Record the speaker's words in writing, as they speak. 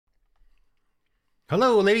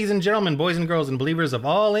Hello, ladies and gentlemen, boys and girls, and believers of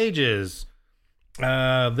all ages.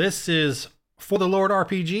 This is For the Lord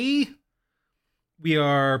RPG. We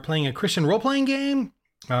are playing a Christian role-playing game.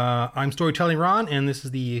 I'm Storytelling Ron, and this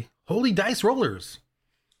is the Holy Dice Rollers.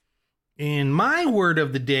 And my word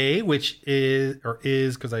of the day, which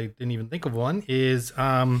is because I didn't even think of one, is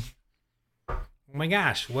oh my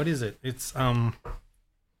gosh, what is it? It's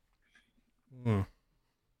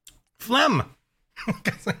phlegm. I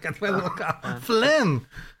got my little phlegm.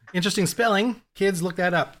 Interesting spelling. Kids, look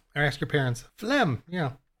that up or ask your parents. Phlegm,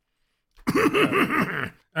 yeah.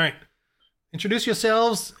 All right. Introduce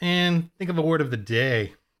yourselves and think of a word of the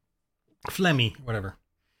day. Phlegmy, whatever.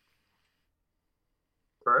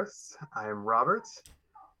 First, I am Robert,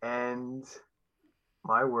 and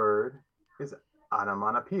my word is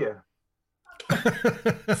onomatopoeia.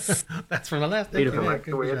 That's from the last Beautiful. episode. I like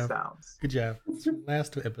the way it sounds. Good job. It's from the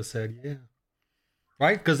last episode, yeah.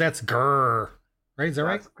 Right? Because that's grrr. Right? Is that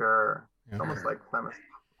right? That's grr. Yeah. It's almost like Flemish.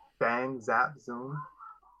 Bang, zap, zoom.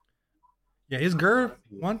 Yeah, is grr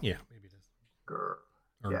one? Yeah, maybe it is. Grr.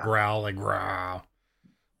 Or Yeah. growl, like growl.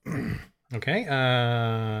 Okay,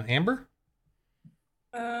 Amber?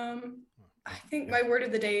 I think my word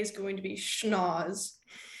of the day is going to be schnoz.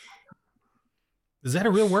 Is that a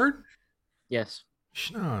real word? Yes.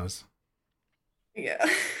 Schnoz. Yeah.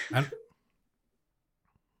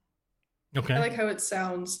 Okay. I like how it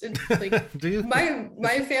sounds. It, like Do you?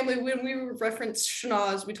 my family, when we reference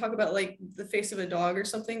schnoz, we talk about like the face of a dog or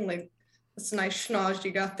something. Like that's a nice schnoz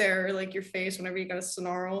you got there, or like your face whenever you got a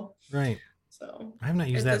snarl. Right. So I have not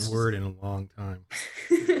used that word in a long time.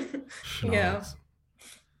 yeah. Schnoz.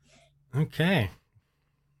 Okay.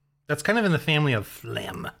 That's kind of in the family of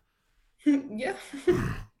phlegm. Yeah.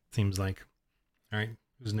 Seems like. All right.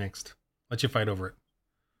 Who's next? Let you fight over it.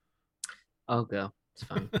 I'll go. It's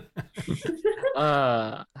fine.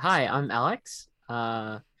 Hi, I'm Alex.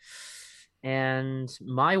 And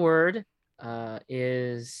my word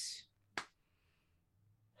is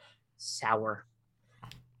sour.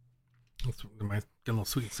 That's my getting a little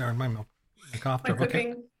sweet and sour in my mouth. My cough My drop. Okay.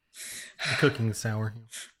 cooking. The cooking is sour.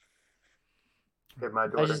 Give my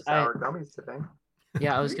daughter just- sour gummies today.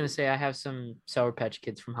 Yeah, I was gonna say I have some Sour Patch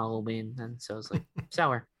Kids from Halloween, and so it's like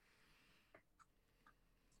sour.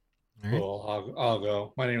 All right. Cool. I'll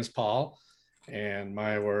go. My name is Paul, and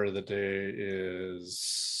my word of the day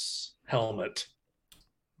is helmet.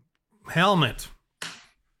 Helmet.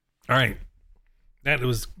 All right. That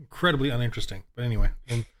was incredibly uninteresting. But anyway,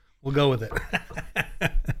 we'll go with it.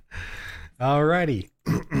 All righty.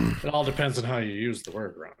 It all depends on how you use the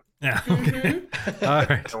word, Ron. Yeah. Okay. All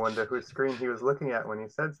right. I wonder whose screen he was looking at when he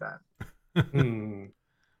said that. Hmm.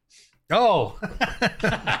 Oh.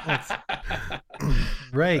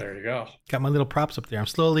 Right. There you go. Got my little props up there. I'm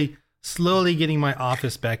slowly getting my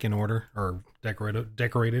office back in order or decorated.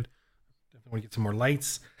 Definitely want to get some more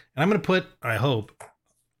lights. And I'm going to put, I hope,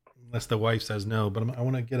 unless the wife says no, but I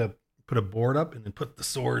want to put a board up and then put the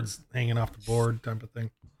swords hanging off the board type of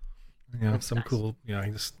thing. You know, some nice. cool, you know,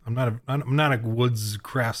 I'm not a woods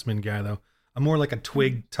craftsman guy though. I'm more like a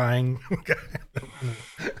twig tying guy.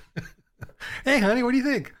 Hey honey, what do you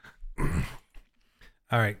think?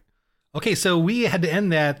 All right. Okay, so we had to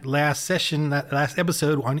end that last session, that last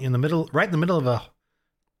episode right in the middle of a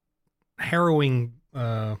harrowing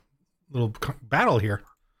little battle here.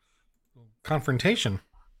 Confrontation.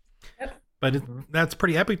 Yep. But that's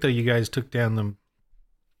pretty epic though. You guys took down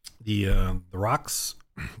the rocks,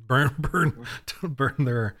 burn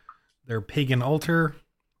their pagan altar.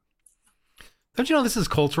 Don't you know this is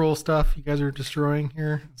cultural stuff you guys are destroying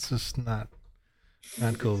here? It's just not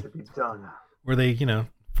cool. To be done. Where they,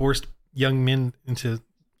 forced young men into,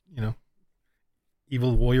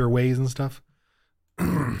 evil warrior ways and stuff.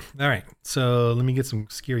 All right, so let me get some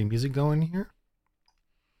scary music going here.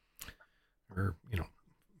 Or,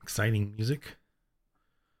 exciting music.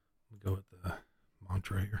 We'll go with the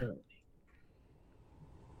mantra here.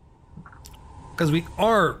 Because we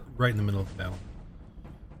are right in the middle of the battle.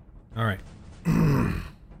 All right.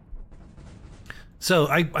 So,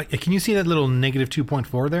 I can you see that little negative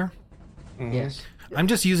 2.4 there? Mhm. Yes. I'm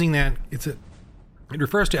just using that. It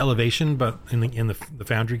refers to elevation, but in the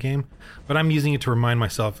Foundry game. But I'm using it to remind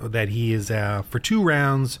myself that he is for 2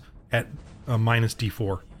 rounds at minus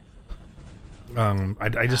D4.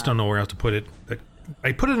 I just don't know where else to put it.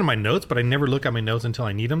 I put it in my notes, but I never look at my notes until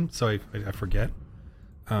I need them, so I forget.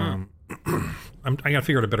 I gotta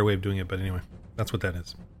figure out a better way of doing it, but anyway, that's what that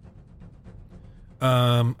is.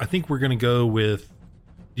 I think we're gonna go with.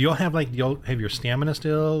 Do y'all have your stamina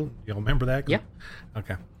still? Do y'all remember that? Yeah.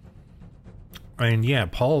 Okay. And yeah,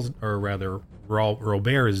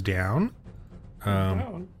 Robert is down.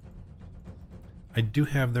 I do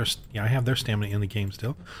have their I have their stamina in the game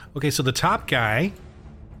still. Okay, so the top guy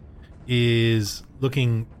is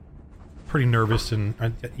looking pretty nervous, and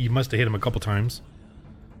you must have hit him a couple times.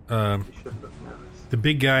 You should look nervous. The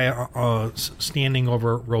big guy standing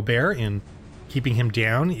over Robert and keeping him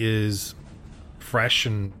down is fresh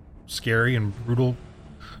and scary and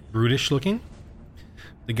brutish looking.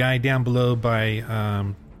 The guy down below by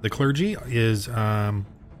the clergy is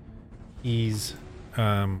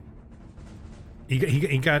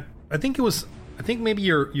he got I think it was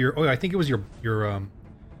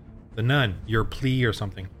the nun, your plea or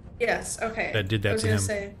something. Yes. Okay. That did that I was to gonna him.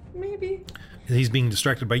 say maybe. He's being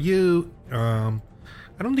distracted by you.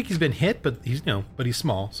 I don't think he's been hit, but he's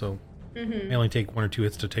small, so it may only take 1 or 2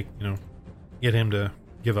 hits to get him to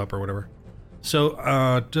give up or whatever.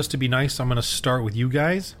 So just to be nice, I'm gonna start with you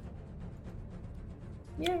guys.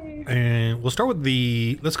 Yay. And we'll start with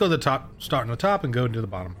let's go to the top, start on the top and go to the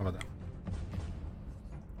bottom. How about that?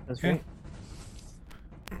 That's Okay.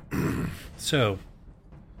 great. So,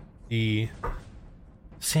 the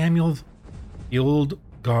Samuel, the old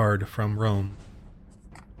guard from Rome,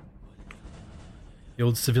 the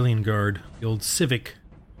old civilian guard, the old civic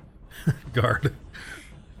guard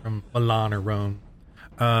from Milan or Rome.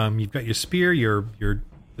 You've got your spear.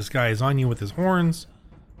 This guy is on you with his horns,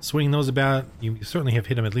 swinging those about. You certainly have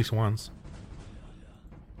hit him at least once.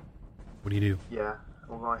 What do you do? Yeah,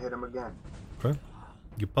 we're gonna hit him again. Okay.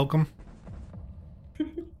 You poke him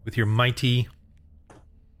with your mighty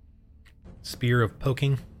spear of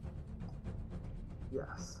poking.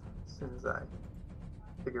 Yes, as soon as I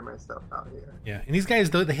figure myself out here. Yeah, and these guys,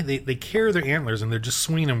 though, they carry their antlers and they're just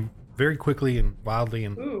swinging them very quickly and wildly.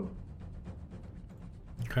 And Ooh.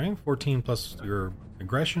 okay, 14 plus your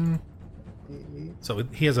aggression, D8. so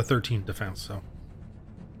he has a 13 defense. So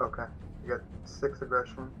Okay, you got 6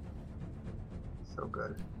 aggression. So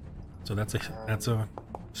good. so that's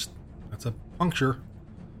a puncture.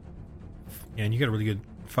 Yeah, and you got a really good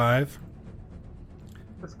 5.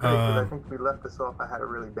 That's great, because I think we left this off. I had a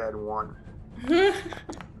really bad 1.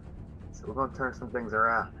 So we're gonna turn some things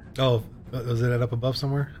around. Oh, was it up above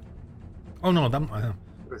somewhere? Oh no, It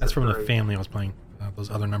was that's a from the 3. family I was playing.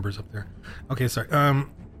 Those other numbers up there. Okay, sorry.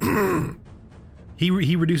 He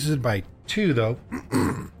reduces it by 2 though,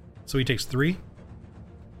 so he takes 3.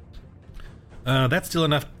 That's still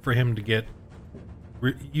enough for him to get.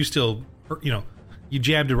 You still, you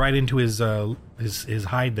jabbed it right into his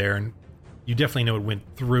hide there, and you definitely know it went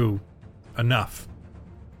through enough.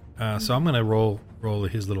 So I'm gonna roll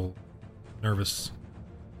his little nervous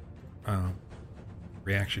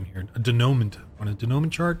reaction here, a denouement on a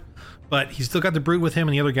denouement chart, but he's still got the brute with him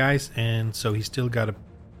and the other guys, and so he's still got a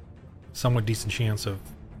somewhat decent chance of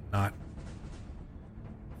not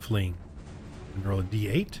fleeing. And roll a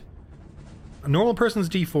d8. A normal person's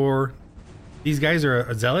d4. These guys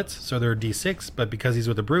are zealots, so they're a d6, but because he's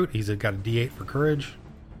with a brute, he's got a d8 for courage.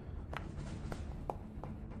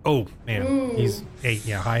 Oh man, Ooh. he's 8.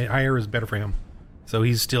 Yeah, higher is better for him. So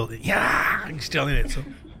he's still in it. So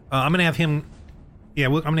I'm gonna have him. Yeah,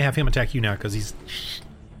 I'm gonna have him attack you now because he's,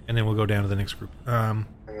 and then we'll go down to the next group. Bring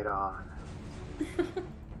it on.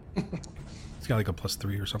 He's got like a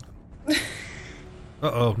 +3 or something.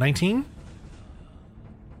 19.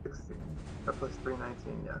 16. A plus 3, 19,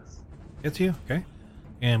 yes. It's you, okay.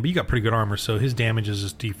 But you got pretty good armor, so his damage is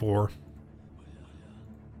just d4.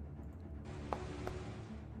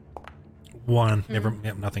 1. Never,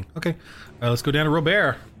 nothing. Okay, let's go down to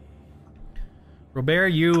Robert. Robert,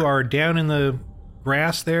 you are down in the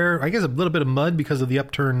grass there. I guess a little bit of mud because of the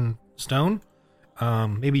upturned stone.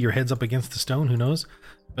 Maybe your head's up against the stone. Who knows?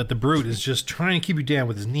 But the brute is just trying to keep you down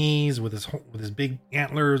with his knees, with his big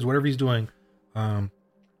antlers, whatever he's doing.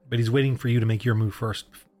 But he's waiting for you to make your move first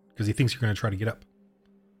because he thinks you're going to try to get up.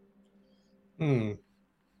 You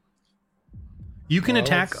can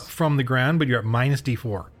attack from the ground, but you're at minus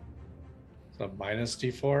d4. So minus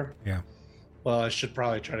D4? Yeah. Well, I should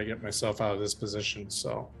probably try to get myself out of this position,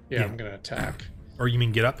 so yeah. I'm gonna attack. Or you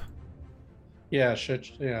mean get up? I should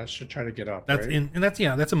try to get up. That's right?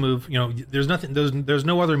 that's a move. There's nothing. There's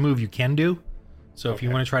no other move you can do. So if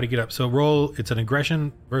you want to try to get up, so roll. It's an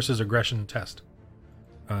aggression versus aggression test.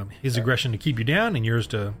 His aggression to keep you down, and yours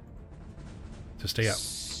to stay up.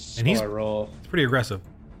 And I roll it's pretty aggressive.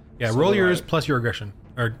 Yeah, So roll do yours I- plus your aggression,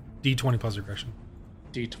 or d20 plus aggression.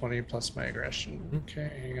 D20 plus my aggression.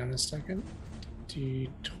 Okay, hang on a second.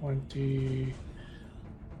 D20.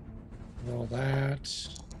 Roll that.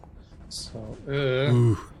 So,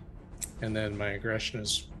 Ooh. and then my aggression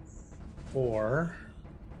is 4.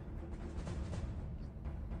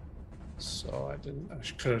 So I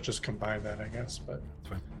could have just combined that, I guess, but That's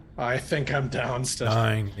fine. I think I'm down still.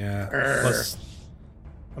 9. Yeah. Arr. Plus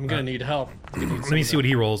I'm gonna need help. Let me see what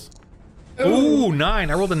he rolls. Ooh. Ooh, 9.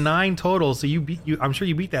 I rolled a 9 total, so you beat you. I'm sure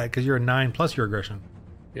you beat that because you're a 9 plus your aggression.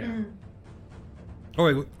 Yeah. Mm. Oh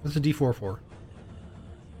wait, what's a D4 for?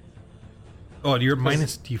 Oh, you're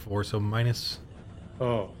minus D4, so minus.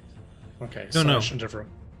 Oh. Okay. No, so no. I shouldn't have.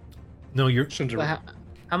 No, you're. Shouldn't But have.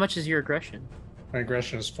 how much is your aggression? My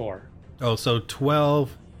aggression is 4. Oh, so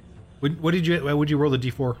 12. What did you? What would you roll the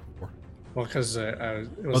D4 for? Well, because it Oh,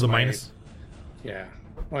 was the my, minus. Yeah.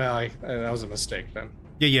 Well, that was a mistake then.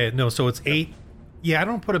 Yeah. No, so it's 8. Yeah, I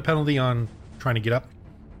don't put a penalty on trying to get up,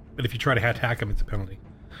 but if you try to attack him, it's a penalty.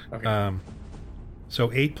 Okay.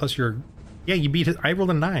 So 8 plus your. Yeah, you beat it. I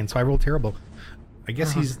rolled a 9, so I rolled terrible. I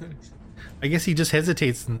guess I guess he just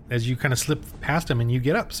hesitates as you kind of slip past him and you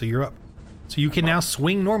get up, so you're up. So you can now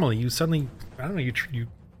swing normally. You suddenly, I don't know, you.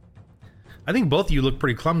 I think both of you look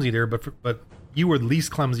pretty clumsy there, but you were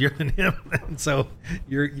least clumsier than him, and so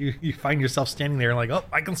you find yourself standing there like, oh,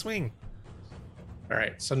 I can swing. All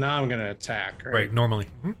right. So now I'm gonna attack. Right, normally.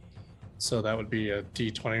 So that would be a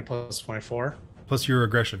D20 plus 24. Plus your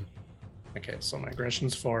aggression. Okay. So my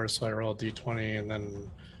aggression's 4, so I roll D20 and then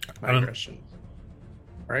I my don't- aggression.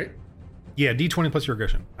 Right. Yeah, D20 plus your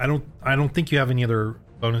aggression. I don't think you have any other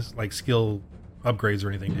bonus like skill upgrades or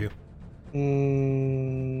anything, do you?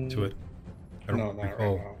 To it. I No, not right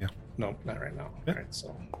recall. now. Yeah. No, not right now. Yeah. All right.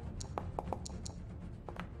 So.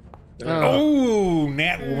 Oh,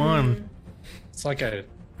 nat 1. It's like I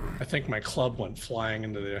think my club went flying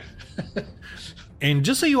into the. And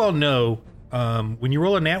just so you all know, when you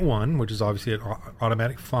roll a nat 1, which is obviously an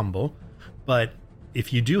automatic fumble, but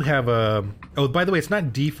if you do have a... Oh, by the way, it's not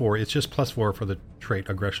D4, it's just plus 4 for the trait,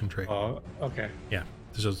 aggression trait. Oh, okay. Yeah.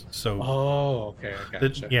 So Oh, okay. I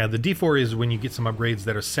gotcha. the D4 is when you get some upgrades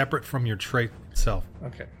that are separate from your trait itself,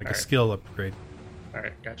 Okay. like All a skill upgrade.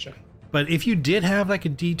 right. Gotcha. But if you did have like a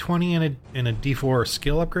D20 and a D4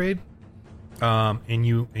 skill upgrade, and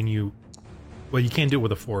you well, you can't do it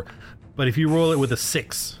with a 4, but if you roll it with a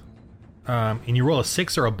 6, and you roll a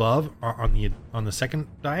 6 or above on the second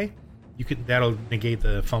die, that'll negate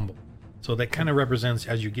the fumble. So that kind of represents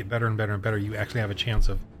as you get better and better and better, you actually have a chance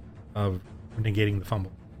of negating the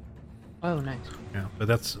fumble. Oh, nice. Yeah, but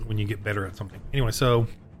that's when you get better at something. Anyway, so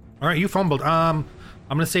all right, you fumbled. I'm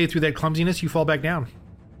gonna say through that clumsiness, you fall back down.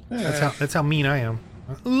 That's how mean I am.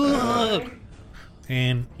 Ugh.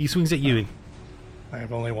 And he swings at you. I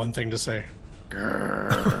have only one thing to say.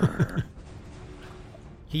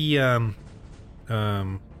 He yeah,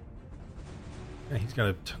 he's got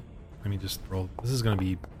a. Let me just roll. This is gonna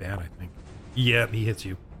be bad, I think. Yeah, he hits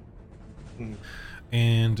you.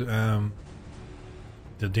 And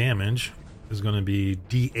the damage is gonna be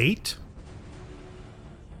D8.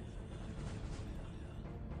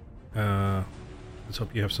 Let's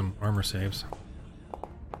hope you have some armor saves.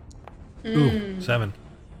 Ooh, 7.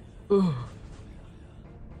 Ooh.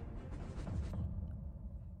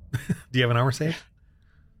 Do you have an armor save?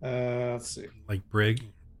 Let's see. Like Brig?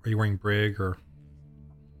 Are you wearing Brig or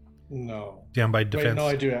No. down by defense? Wait, no,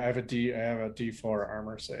 I do. I have a D4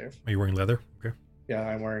 armor save. Are you wearing leather? Okay. Yeah,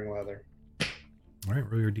 I'm wearing leather. All right,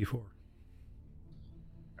 roll your D4. All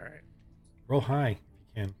right. Roll high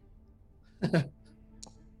if you can.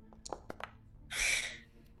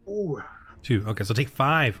 Ooh, 2. Okay, so take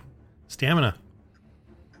 5. Stamina.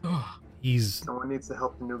 He's someone needs to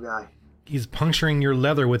help the new guy. puncturing your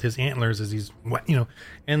leather with his antlers as he's,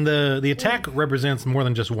 and the attack represents more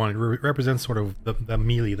than just one. It represents sort of the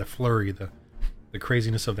melee, the flurry, the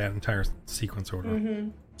craziness of that entire sequence or whatever. Mm-hmm.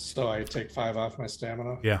 So I take 5 off my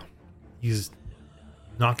stamina. Yeah, he's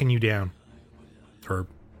knocking you down, or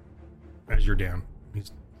as you're down.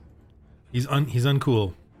 He's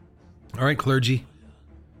uncool. All right, clergy.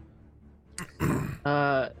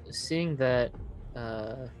 Seeing that,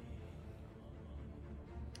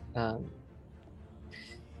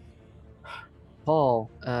 Paul,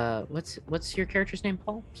 what's your character's name,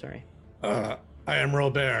 Paul? Sorry. I am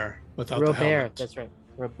Robert without the Robert, helmet. that's right.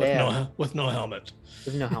 With Robert. with no helmet.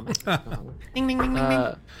 With no helmet. Ding ding ding ding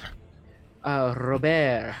ding.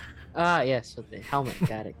 Robert. Yes, with the helmet.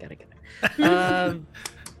 Got it.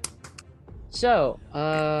 So,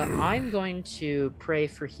 I'm going to pray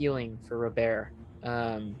for healing for Robert.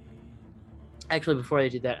 Actually, before I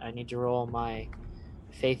do that, I need to roll my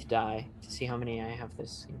faith die to see how many I have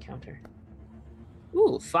this encounter.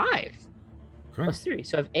 Ooh, 5 Okay. plus 3,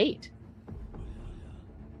 so I have 8.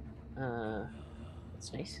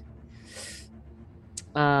 That's nice.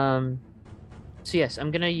 So yes,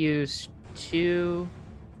 I'm gonna use 2.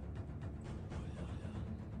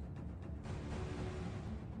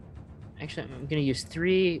 Actually, I'm gonna use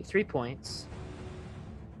 3 points.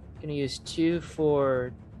 I'm gonna use 2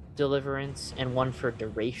 for deliverance and 1 for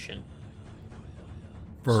duration.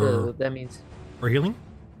 For So that means for healing?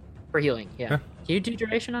 for healing. Yeah. Okay. Can you do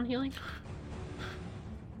duration on healing?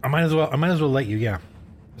 I might as well let you. Yeah.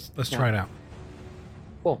 Let's try it out.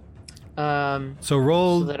 Cool. So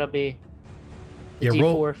roll. So that'll be the Yeah, D4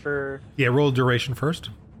 roll- for. Yeah, roll duration first.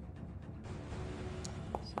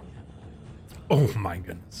 Oh my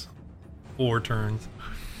goodness. 4 turns.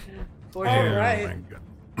 4 All turns. right. Oh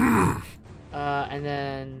my goodness. And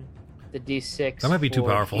then the D6. That might be too for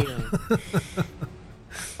powerful. healing.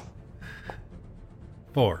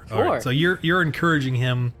 4. All right. So you're encouraging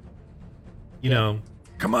him. You know,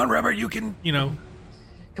 come on, Robert. You can. You know,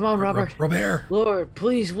 Come on, Robert. Robert. Lord,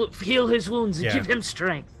 please heal his wounds and Yeah. give him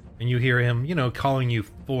strength. And you hear him, you know, calling you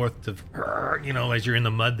forth to, you know, as you're in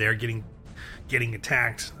the mud there, getting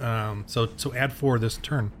attacked. So add 4 this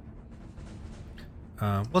turn.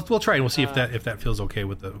 We'll try and we'll see if that feels okay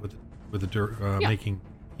with the making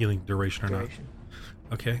healing duration or Duration.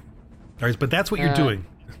 not. Okay. All right, but that's what you're doing.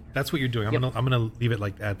 That's what you're doing. Yep. I'm gonna leave it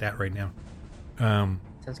like at that right now.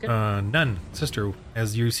 Sounds good. Nun, sister,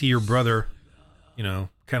 as you see your brother, you know,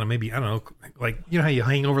 kind of maybe, I don't know, like, you know how you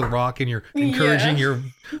hang over the rock and you're encouraging your,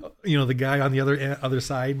 you know, the guy on the other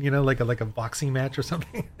side, you know, like a boxing match or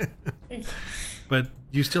something. But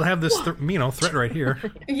you still have this, threat right here.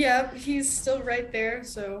 Yeah, he's still right there.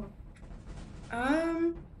 So,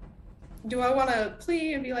 do I want to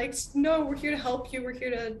plead and be like, no, we're here to help you. We're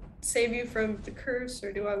here to save you from the curse,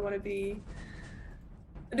 or do I want to be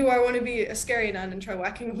a scary nun and try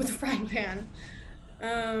whacking him with a frying pan?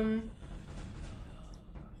 I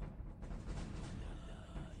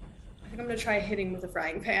think I'm gonna try hitting with a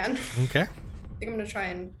frying pan. Okay. I think I'm gonna try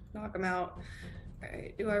and knock him out. All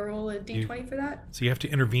right, do I roll a d20 for that? So you have to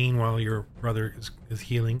intervene while your brother is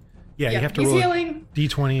healing. Yeah, you have to he's roll healing.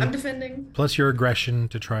 D20 I'm defending. plus your aggression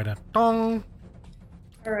to try to dong,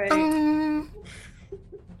 All right. dong.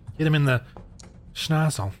 Hit him in the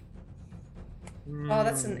schnozzle. Oh,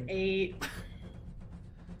 that's an 8.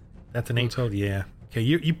 That's an 8 total. Yeah. Okay,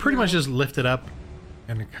 you pretty much just lift it up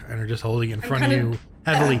and are just holding it in front of kind you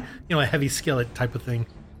heavily, you know, a heavy skillet type of thing.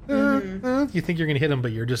 You think you're gonna hit him,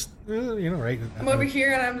 but you're just, you know, right? I'm over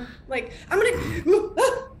here and I'm like, I'm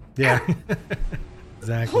gonna. Yeah.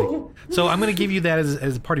 Exactly. So I'm going to give you that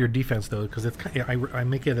as part of your defense, though, because it's I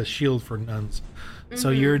make it a shield for nuns. So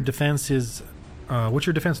your defense is, what's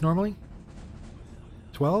your defense normally?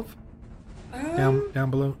 12? Down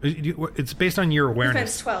below. It's based on your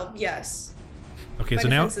awareness. Defense 12. Yes. Okay, My so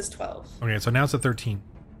now. defense is 12. Okay, so now it's a 13.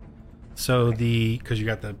 So because you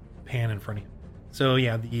got the pan in front of you. So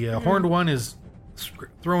yeah, the horned one is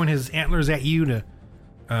throwing his antlers at you to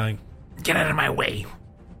get out of my way,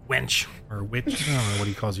 wench or witch. I don't know what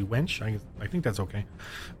he calls you, wench. I think that's okay.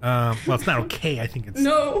 Well, it's not okay. I think it's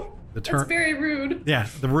No. the term. That's very rude. Yeah,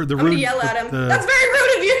 the rude. I'm gonna yell at him. That's very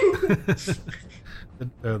rude of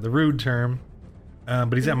you. the rude term.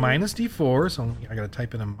 But he's at minus D4, so I got to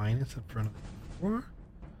type in a minus in front of the 4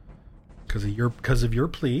 because of your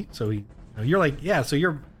plea. So you're like, yeah. So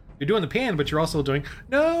you're doing the pan, but you're also doing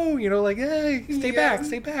no. You know, like, hey, stay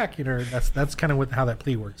back. You know, that's kind of how that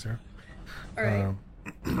plea works there. All right.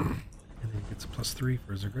 And then he gets a +3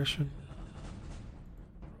 for his aggression.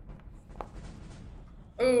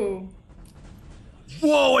 Ooh.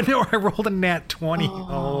 Whoa! And now I rolled a nat 20.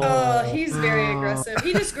 Oh, he's very aggressive.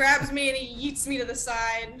 He just grabs me and he yeets me to the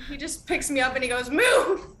side. He just picks me up and he goes,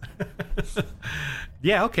 move!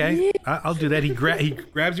 Yeah, okay. I'll do that. He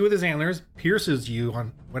grabs you with his antlers, pierces you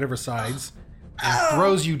on whatever sides, and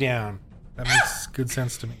throws you down. That makes good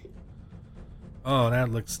sense to me. Oh,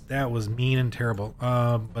 that was mean and terrible.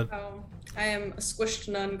 But Oh, I am a squished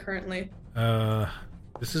nun currently.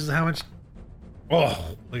 this is how much.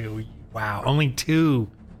 Oh, wow! Only 2.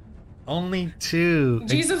 Only 2.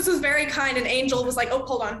 Jesus was very kind and Angel was like, oh,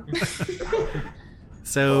 hold on.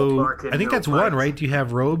 So Clark I think in that's no 1, fights. right? Do you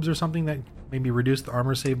have robes or something that maybe reduce the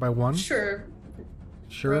armor save by 1? Sure.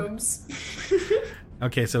 Sure. Robes.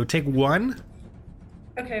 Okay, so take 1,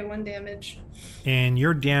 Okay, 1 damage. and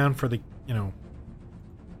you're down for the,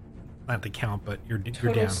 not the count, but you're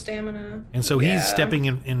Total down. stamina. And so Yeah. he's stepping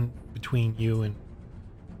in between you and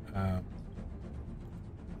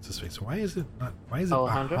what's this face? Why is it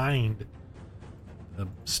Alejandro? behind the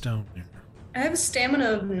stone there? I have a stamina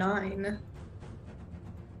of 9.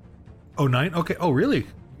 Oh, 9? Okay. Oh, really?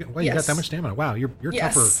 Well, you got Yes. that much stamina. Wow, you're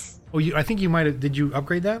Yes. tougher. Oh, I think you might have. Did you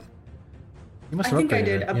upgrade that? You must I have think I upgraded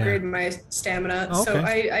did it, upgrade yeah. my stamina. Oh, So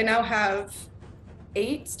okay. I now have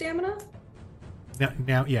 8 stamina?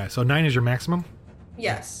 Now, yeah. So 9 is your maximum.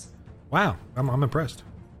 Yes. Wow, I'm impressed.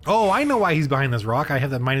 Oh, I know why he's behind this rock. I have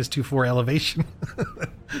that -2/4 elevation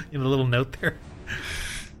in a little note there.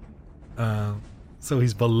 So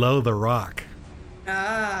he's below the rock.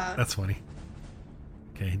 Ah. That's funny.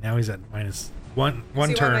 Okay, now he's at minus one See why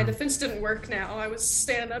my turn. defense didn't work now. I was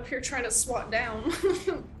standing up here trying to SWAT down.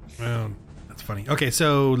 Well, that's funny. Okay,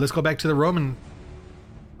 so let's go back to the Roman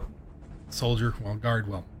soldier. Well, guard.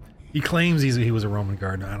 Well, he claims he was a Roman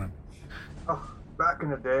guard. I don't. Oh, back in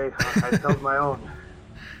the day, I held my own.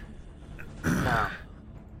 Now,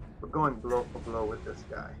 we're going blow for blow with this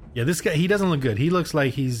guy. Yeah, this guy, he doesn't look good. He looks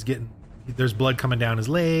like he's getting, there's blood coming down his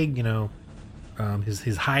leg, you know.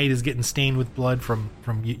 His hide is getting stained with blood from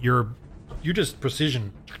your just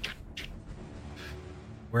precision.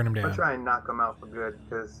 Wearing him down. I'll try and knock him out for good,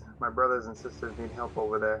 because my brothers and sisters need help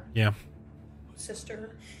over there. Yeah.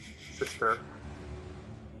 Sister.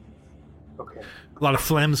 Okay. A lot of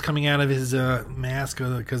phlegms coming out of his mask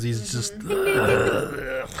because he's just,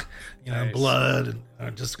 Nice. blood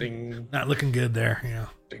and just Ding, not looking good there. Yeah.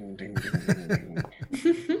 ding, ding, ding, ding,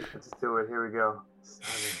 ding. Let's do it. Here we go.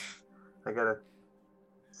 I got a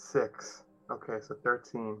 6. Okay, so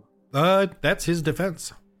 13. That's his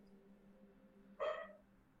defense.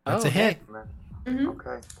 That's a hit. Mhm.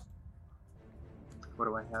 Okay. What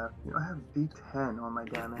do I have? I have D10 on my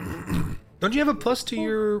damage. Don't you have a plus to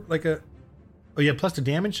your plus to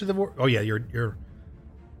damage to the oh yeah, your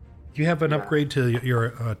you have an upgrade to your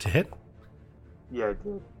to hit? Yeah, I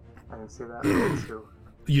did. I didn't see that. I did too.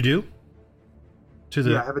 You do? To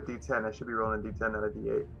the Yeah, I have a D10. I should be rolling a D10, not a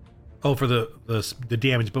D8. Oh, for the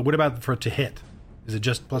damage, but what about for to hit? Is it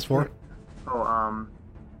just plus 4? Oh,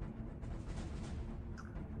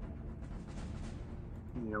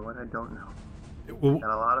 you know what? I don't know. Well,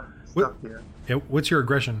 Got a lot of stuff here. yeah, what's your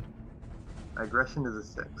aggression? Aggression is a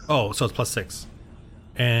 6. Oh, so it's plus 6.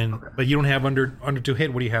 And Okay. but you don't have under to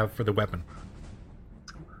hit. What do you have for the weapon?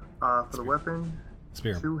 For the weapon,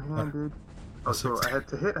 Spear. two-handed. Oh, so six. I had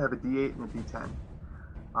to hit. I have a D8 and a D10.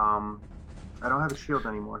 I don't have a shield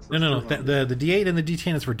anymore. So No. it's two-handed. The D8 and the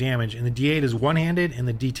D10 is for damage, and the D8 is one-handed, and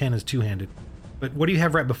the D10 is two-handed. But what do you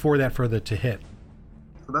have right before that for the to hit?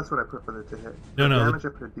 So that's what I put for the to hit. No, For no, damage, I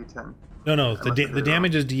put a D10. No, Unless I did the it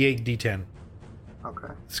damage is D8, D10.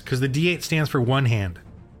 Okay. Because the D8 stands for one hand.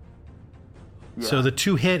 Yeah. So the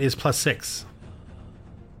two hit is plus 6.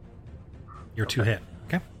 Your two hit.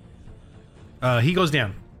 Okay. He goes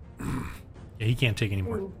down. Yeah, he can't take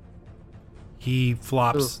anymore. Ooh. He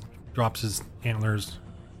flops, drops his antlers,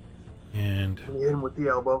 and You hit him with the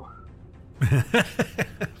elbow.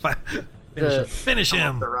 finish Off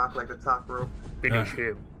him. the rock like the top rope. Finish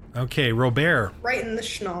him. Okay, Robert, Right in the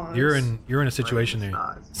schnoz. you're in a situation there.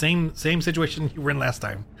 schnoz. Same situation you were in last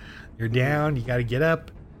time. You're down. You got to get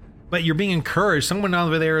up, but you're being encouraged. Someone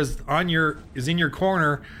over there is in your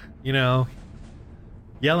corner. You know,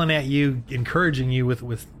 yelling at you, encouraging you with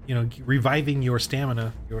reviving your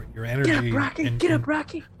stamina, your energy. Get up, Rocky! Get up,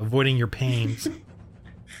 Rocky! Avoiding your pains.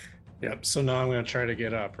 Yep. So now I'm going to try to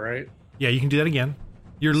get up, right? Yeah, you can do that again.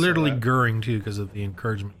 You're literally that- gurring too because of the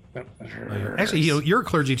encouragement. Yep. Actually, you're a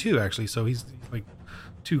clergy too. Actually, so he's like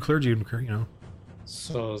two clergy.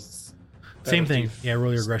 So Same thing. D- Yeah,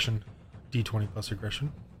 roll your aggression. D20 plus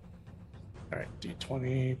aggression. All right,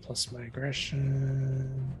 D20 plus my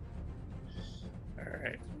aggression. All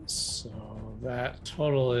right, so that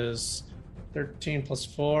total is 13 plus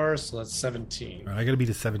 4, so that's 17. All right, I got to beat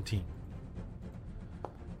a 17.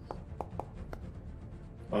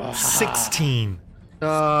 Ah. 16.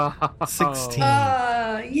 16.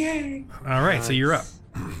 Yay. All right, so you're up.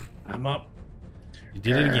 I'm up. You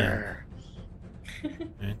did it again.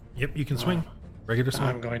 And, yep, you can swing. Regular swing.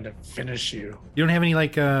 I'm going to finish you. You don't have any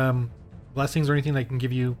blessings or anything that can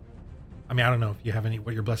give you. I mean, I don't know if you have any.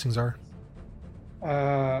 What your blessings are.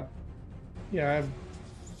 Yeah, I have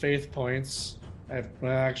faith points.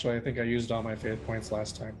 Actually, I think I used all my faith points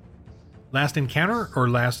last time. Last encounter or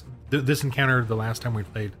this encounter the last time we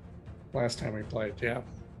played? Last time we played, yeah.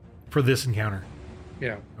 For this encounter.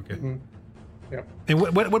 Yeah. Okay. Mhm. Yep. And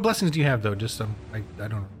what blessings do you have though? Just I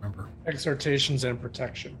don't remember. Exhortations and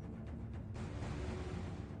protection.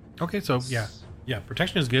 Okay, so yeah,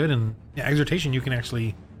 protection is good, and exhortation you can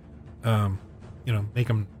actually, make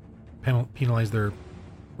them penalize their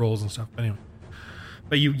rolls and stuff. But anyway,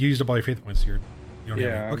 but you used up all your faith points. So you don't have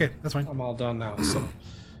Yeah. any. Okay, that's fine. I'm all done now. So,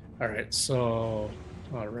 all right. So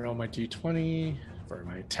I'll roll my d20 for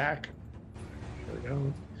my attack. Here we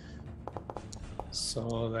go.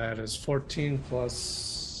 So that is 14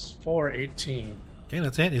 plus 4, 18. Okay,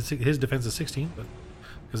 that's it. His defense is 16, but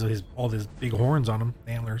because of all his big horns on him,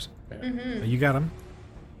 antlers. Mm-hmm. You got him.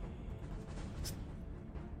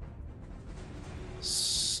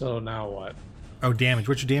 So now what? Oh, damage.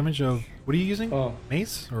 What's your damage? Of what are you using? Oh.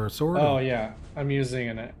 Mace or a sword? Oh or? yeah, I'm using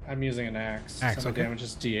an axe. Axe, So my okay. damage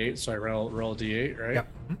is D8, so I roll a D8, right? Yep.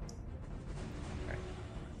 Mhm.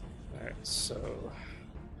 All right, so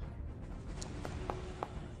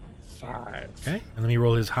 5. Okay, and let me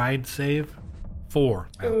roll his hide save. 4.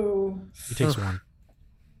 Wow. Ooh. He takes 1.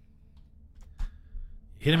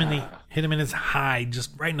 Hit him in his hide,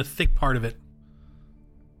 just right in the thick part of it.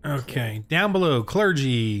 Okay, down below,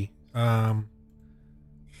 clergy.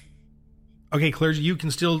 Okay, clergy, you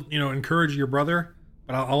can still, encourage your brother,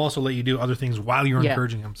 but I'll also let you do other things while you're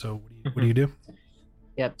encouraging him. So what do you do?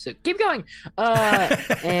 Yep. So keep going.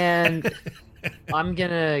 And I'm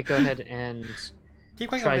gonna go ahead and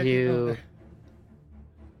try to.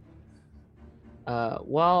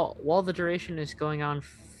 While the duration is going on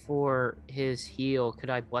for his heal, could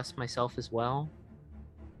I bless myself as well?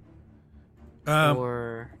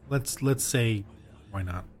 Or let's say, why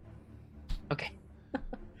not? okay.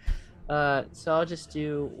 So I'll just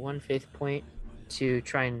do 1 faith point to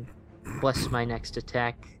try and bless my next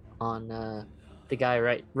attack on the guy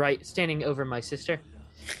right standing over my sister.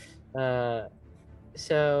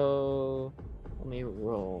 So let me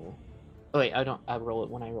roll. Oh wait, I don't. I roll it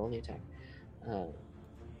when I roll the attack. So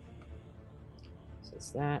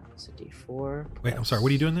it's that. It's a D4. Wait, I'm sorry. What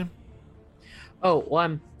are you doing then? Oh, well,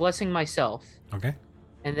 I'm blessing myself, Okay.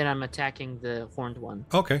 and then I'm attacking the horned one.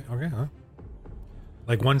 Okay. Huh?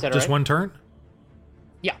 Like one, Is that just right? one turn?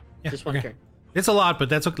 Yeah, Yeah, just one okay. turn. It's a lot, but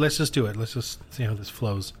that's okay. Let's just do it. Let's just see how this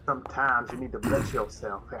flows. Sometimes you need to bless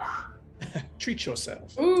yourself. Treat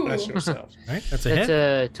yourself. Ooh. Bless yourself. All right, that's a That's hit.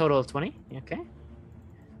 a total of 20. Okay.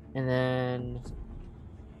 And then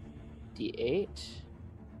D8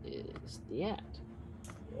 is the end.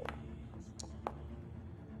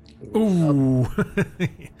 Ooh,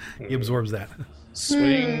 he absorbs that.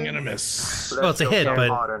 Swing and a miss. Well, it's a hit, yourself but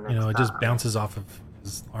harder next it just time. bounces off of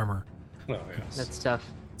his armor. Oh, yes. That's tough.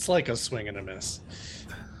 It's like a swing and a miss.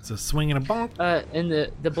 It's a swing and a bonk. And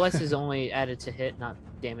the bless is only added to hit, not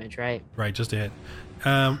damage, right? Right, just a hit.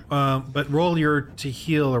 But roll your to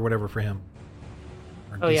heal or whatever for him.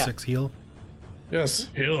 Or Oh, yeah. D6 heal. Yes,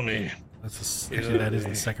 heal me. Actually, that is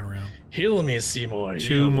the second round. Heal me, Seymour.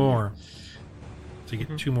 2 more. So you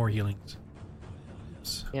get 2 more healings.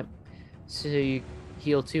 Oops. Yep. So you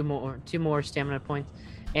heal two more stamina points.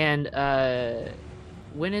 And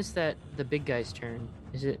when is that the big guy's turn?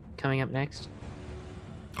 Is it coming up next?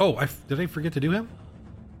 Oh, did I forget to do him?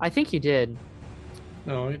 I think you did.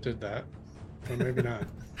 No, he did that. Or maybe not.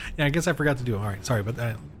 Yeah, I guess I forgot to do it. All right, sorry about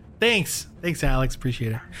that. Thanks, Alex.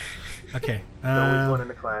 Appreciate it. Okay. Always one in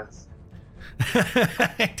the class.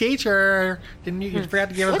 Teacher, didn't you forgot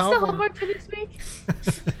to give us What's the homework? homework for this week?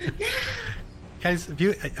 Guys,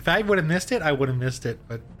 if I would have missed it, I would have missed it.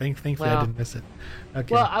 But thankfully, I Well- didn't miss it.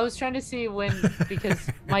 Okay. Well, I was trying to see because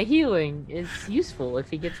my healing is useful if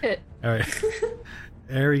he gets hit. All right.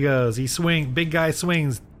 There he goes. He swings. Big guy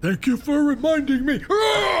swings. Thank you for reminding me.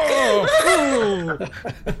 Oh!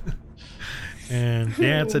 And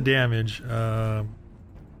that's a damage. I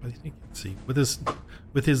think. Let's see.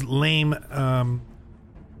 With his lame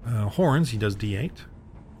horns, he does D8.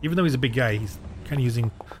 Even though he's a big guy, he's kind of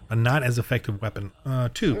using a not as effective weapon.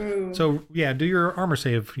 2. Ooh. So yeah, do your armor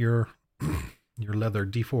save. Your leather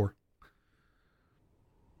D4.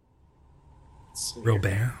 Let's see.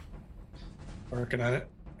 Robert. Working on it.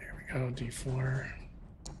 Here we go. D4.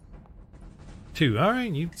 2. All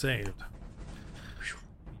right, you saved.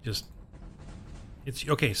 It's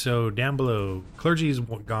okay. So down below, clergy's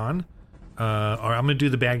gone. Or I'm gonna do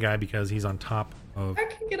the bad guy because he's on top of. I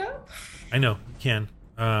can get up. I know you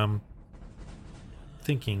can.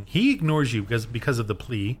 Thinking he ignores you because of the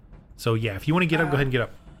plea. So yeah, if you want to get up, go ahead and get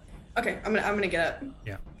up. Okay, I'm gonna get up.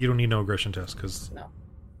 Yeah, you don't need no aggression test because. No.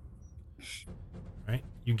 Right,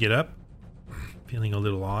 you get up, feeling a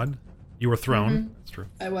little odd. You were thrown. Mhm. That's true.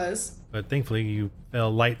 I was. But thankfully, you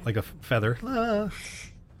fell light like a feather.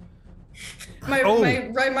 My Oh.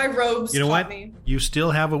 my robes You know caught what? me. You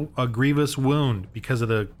still have a grievous wound because of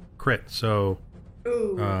the crit. So,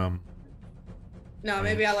 Ooh. Um, no,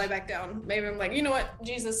 maybe I lie back down. Maybe I'm like, you know what,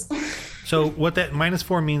 Jesus. so what that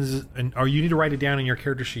 -4 means is, or you need to write it down in your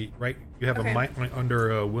character sheet, right? You have Okay.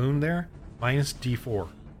 under a wound there, -D4.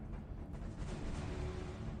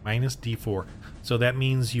 -D4. So that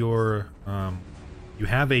means you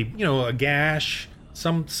have a gash,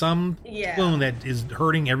 some Yeah. wound that is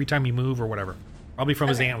hurting every time you move or whatever. Probably from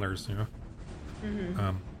his Okay. antlers,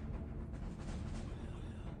 Mhm.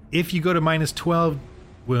 If you go to -12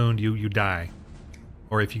 wound, you die.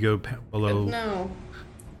 Or if you go below, No.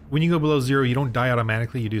 when you go below 0, you don't die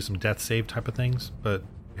automatically. You do some death save type of things, but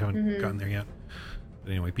you haven't Mhm. gotten there yet.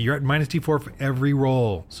 But anyway, but you're at minus D4 for every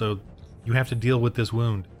roll, so you have to deal with this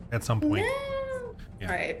wound at some point. No. Yeah.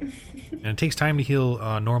 All right. And it takes time to heal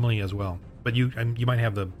normally as well. But you might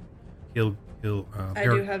have the heal. I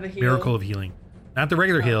do have a heal. Miracle of healing, not the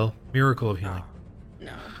regular Oh. heal. Miracle of healing.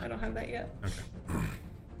 No, I don't have that yet. Okay.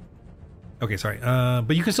 Okay, sorry.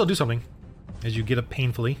 But you can still do something as you get up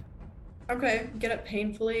painfully. Okay, get up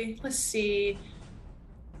painfully. Let's see.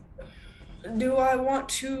 Do I want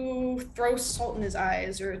to throw salt in his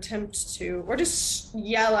eyes or attempt to, or just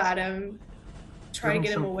yell at him, try to Give him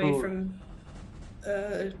get him some away food. from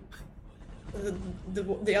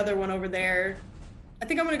the other one over there? I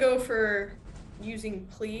think I'm gonna go for using You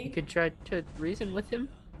plea. could try to reason with him.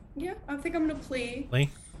 Yeah, I think I'm gonna plea. Play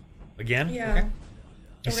again. Yeah. Okay. We're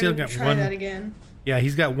He's still gonna got try one. that again. Yeah,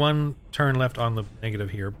 he's got one turn left on the negative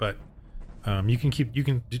here, but you can keep. You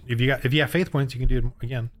can if you have faith points, you can do it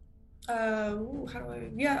again. How do I?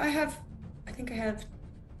 Yeah, I think I have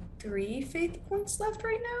 3 faith points left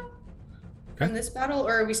right now. Okay. In this battle,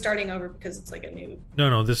 or are we starting over because it's like a new?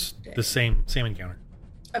 No, the same encounter.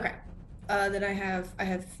 Okay. Then I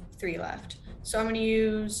have 3 left. So I'm gonna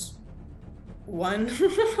use 1,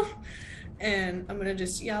 and I'm gonna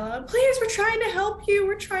just yell out, "Please, we're trying to help you.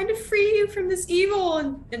 We're trying to free you from this evil,"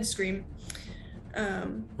 and scream.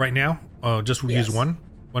 Right now, just Yes. use one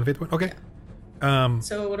faith point. Okay.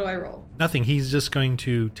 So what do I roll? Nothing. He's just going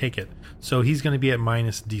to take it. So he's going to be at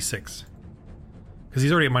minus D6 because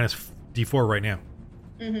he's already at minus D4 right now.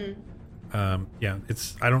 Mm-hmm. Yeah,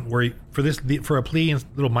 it's. I don't worry for this for a plea and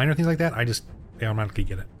little minor things like that. They automatically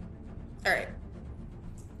get it. All right.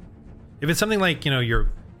 If it's something like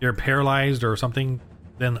you're paralyzed or something,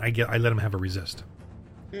 then I let him have a resist.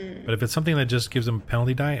 But if it's something that just gives him a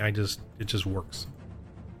penalty die, it just works.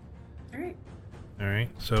 All right. All right.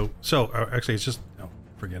 So actually, it's just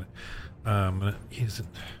forget it.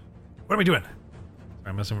 What am I doing? Sorry,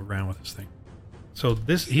 I'm messing around with this thing. So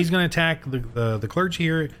he's going to attack the clergy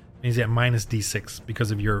here, and he's at minus D6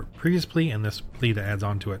 because of your previous plea and this plea that adds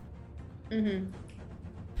on to it. Mm-hmm.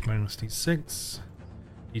 Minus D6,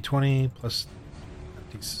 D20 plus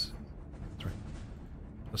D6. That's right.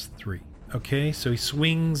 Plus 3. Okay, so he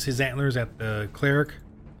swings his antlers at the cleric.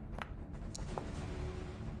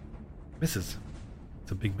 Misses.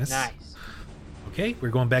 It's a big miss. Nice. Okay, we're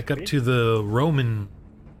going back up to the Roman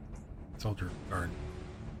soldier guard,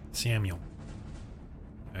 Samuel.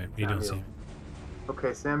 All right, what are you doing, Samuel. Samuel?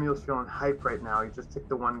 Okay, Samuel's feeling hype right now. He just took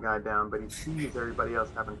the one guy down, but he sees everybody else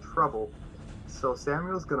having trouble. So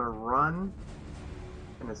Samuel's gonna run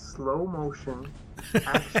in a slow motion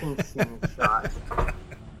action scene shot,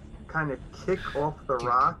 kind of kick off the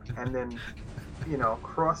rock, and then,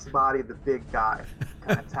 cross body the big guy,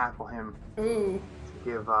 kind of tackle him Ooh. to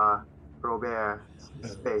give Robert some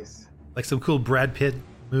space. Like some cool Brad Pitt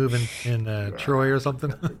move in Troy or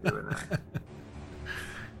something. Definitely doing that.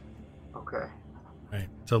 Okay. Right.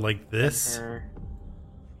 So like this, Uh,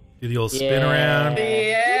 do the old spin Yeah. around.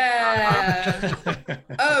 Yeah.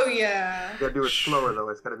 Oh yeah. You gotta do it slower though.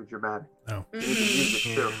 It's gotta be dramatic. Oh. You need to use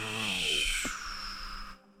it too.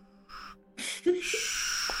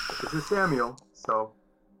 This is Samuel, so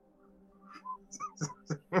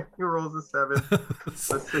Samuel rolls a 7,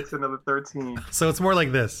 a 6, another 13. So it's more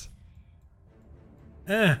like this.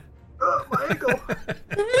 My ankle.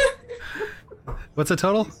 What's the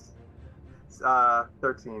total?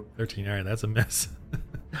 13. 13. All right, that's a miss.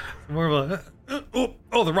 More of a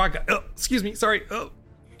the rock guy. Oh, excuse me. Sorry. Oh.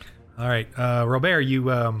 All right, Robert,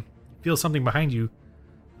 you feel something behind you.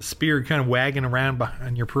 The spear kind of wagging around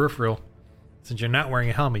behind your peripheral. Since you're not wearing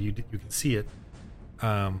a helmet, you can see it.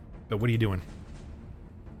 But what are you doing?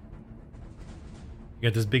 You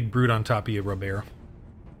got this big brute on top of you, Robert.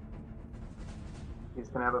 He's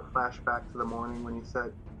gonna have a flashback to the morning when he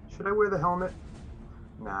said, "Should I wear the helmet?"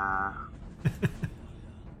 Nah.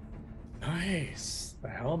 Nice. The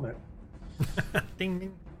helmet. Ding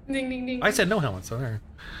ding. Ding ding ding. I said no helmet, so there.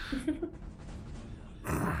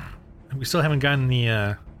 We still haven't gotten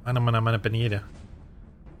the Anamanapanieta.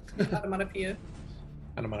 Onomatopoeia.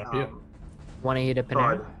 Onomatopoeia. Want to eat a Thud.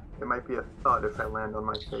 Panera? It might be a thud if I land on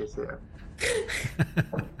my face here.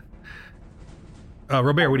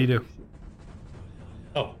 Robert, what do you do?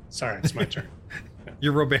 Oh, sorry. It's my turn.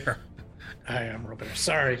 You're Robert. I am Robert.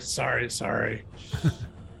 Sorry.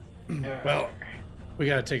 Well, we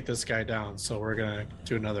got to take this guy down, so we're going to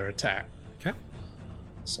do another attack. Okay.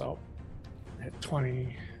 So, hit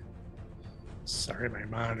 20. Sorry, my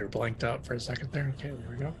monitor blanked out for a second there. Okay, there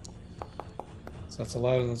we go. So that's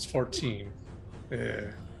 11, that's 14.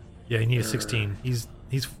 Yeah, you need a 16. He's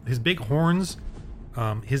his big horns,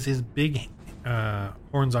 his big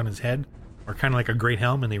horns on his head are kind of like a great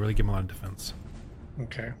helm, and they really give him a lot of defense.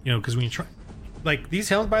 Okay. You know, because when you try, like these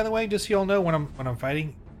helms, by the way, just so you all know, when I'm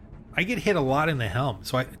fighting, I get hit a lot in the helm.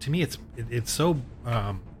 So to me, it's so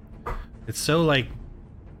like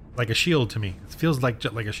a shield to me. It feels like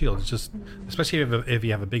a shield. It's just, especially if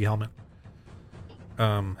you have a big helmet.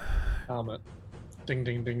 Helmet. Ding,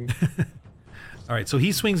 ding, ding. All right, so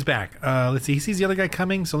he swings back. Let's see. He sees the other guy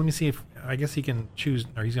coming, so let me see if I guess he can choose,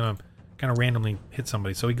 or he's gonna kind of randomly hit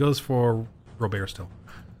somebody. So he goes for Robert still,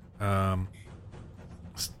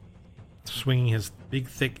 swinging his big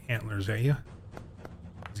thick antlers at you.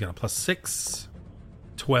 He's got a +6,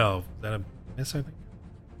 12. Is that a miss? I think.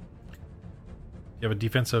 You have a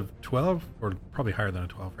defense of 12, or probably higher than a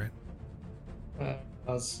 12, right?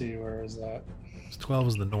 Let's see, where is that? 12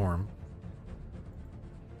 is the norm.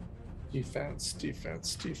 Defense.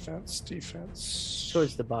 Towards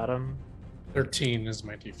the bottom. 13 is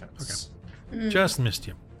my defense. Just missed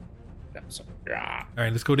you. Yeah, so, yeah. All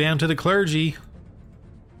right, let's go down to the clergy.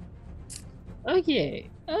 Okay.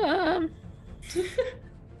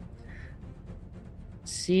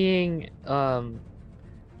 Seeing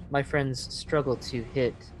my friends struggle to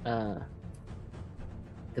hit the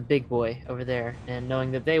big boy over there, and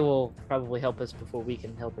knowing that they will probably help us before we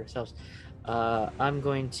can help ourselves, I'm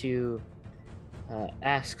going to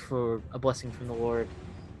ask for a blessing from the Lord.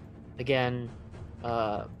 Again,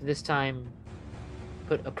 this time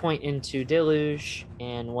put a point into Deluge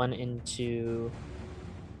and one into...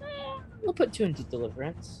 we'll put 2 into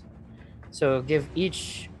Deliverance. So give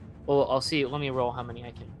each... Well, I'll see. Let me roll how many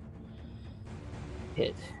I can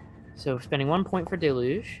hit. So spending 1 point for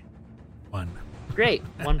Deluge. 1. Great.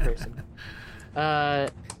 1 person. Then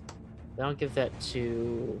I'll give that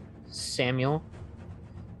to Samuel.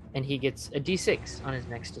 And he gets a d6 on his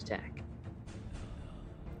next attack.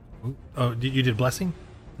 Ooh. Oh, you did blessing?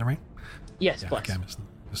 Is that right? Yes, Yeah, bless. okay, I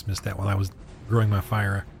just missed that while I was growing my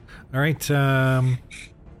fire. All right.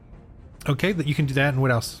 Okay, you can do that. And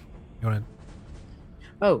what else? You want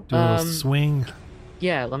Oh, to do a little swing?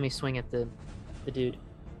 yeah, let me swing at the dude.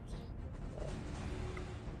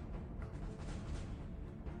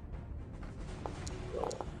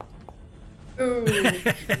 Ooh.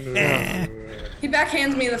 He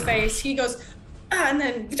backhands me in the face. He goes, and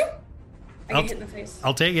then I get hit in the face.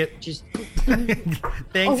 I'll take it. Just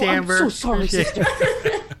Thanks, oh, Amber. I'm so sorry, sister.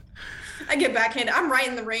 I get backhanded. I'm right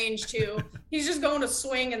in the range too. He's just going to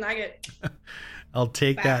swing, and I get. I'll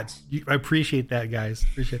take that. I appreciate that, guys.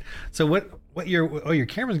 Appreciate it. So what your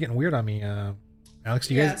camera's getting weird on me, Alex.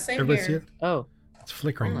 Do you guys same everybody here. see it? Oh, It's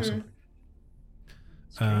flickering or Mhm.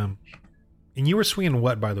 something. And you were swinging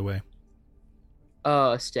what, by the way?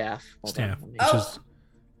 staff. Hold on, Staff, let me- which Oh. is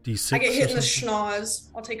D6. I get hit in the or something? schnoz.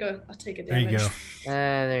 I'll take a There you damage. go.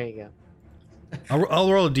 there you go.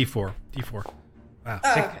 I'll roll a D4. D4. Wow.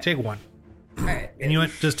 Oh, take, okay. take 1. All right. And you know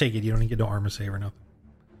what? Just take it. You don't need to get no armor save or nothing.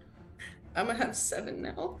 I'm gonna have 7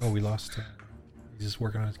 now. Oh, we lost. He's just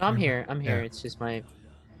working on his I'm camera. here. I'm here. Yeah. It's just my.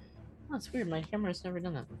 Oh, it's weird. My camera's never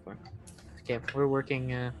done that before. Okay, we're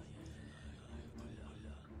working.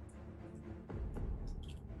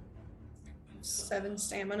 7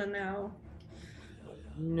 stamina now.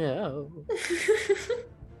 No.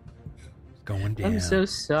 Going down. I'm so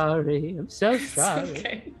sorry. I'm so It's sorry.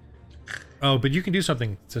 okay. Oh, but you can do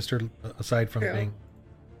something, sister, aside from True. being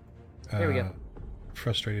There we go.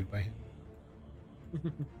 frustrated by him.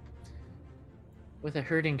 With a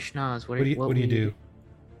hurting schnoz, What do you do?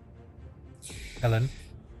 Helen?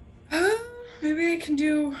 Maybe I can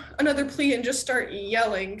do another plea and just start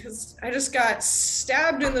yelling because I just got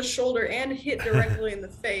stabbed in the shoulder and hit directly in the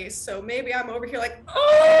face. So maybe I'm over here like,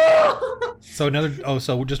 oh! So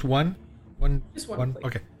so just one? Just one, please.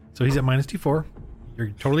 Okay. So he's at minus D4.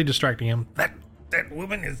 You're totally distracting him. That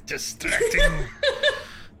woman is distracting.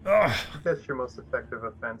 Oh. That's your most effective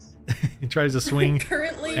offense. He tries to swing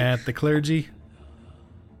Currently, at the clergy.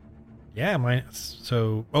 Yeah, minus.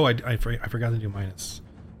 So, I forgot to do minus.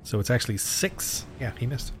 So it's actually 6. Yeah, he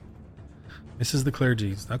missed. Misses the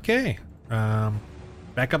clergies. Okay.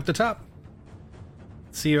 Back up the top.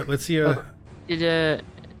 Let's see. Did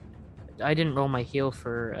I didn't roll my heal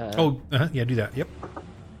for. Yeah, do that. Yep.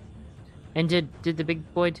 And did the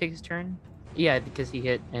big boy take his turn? Yeah, because he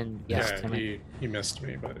hit and yes. Yeah, he missed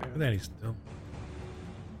me, but yeah. But then he's still.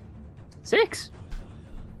 6.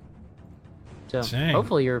 So Dang.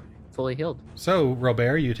 hopefully you're fully healed. So,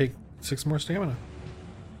 Robert, you take 6 more stamina.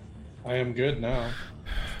 I am good now.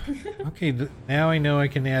 Okay, now I know I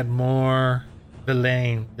can add more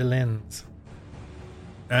villains.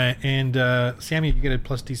 And Sammy, you get a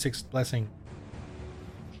plus D6 blessing.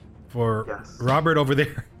 For Yes. Robert over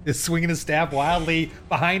there is swinging his staff wildly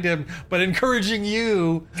behind him, but encouraging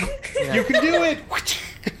you. Yeah. You can do it.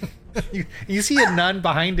 You see a nun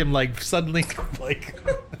behind him, like suddenly, like.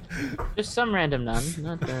 Just some random nun,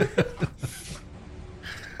 not the.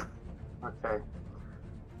 Okay.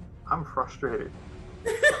 I'm frustrated.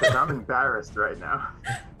 Because I'm embarrassed right now.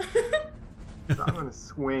 So I'm gonna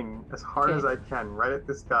swing as hard as I can right at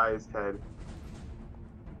this guy's head.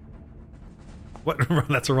 What?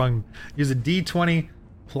 That's a wrong. Use a D20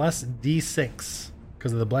 plus D6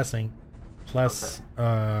 because of the blessing, plus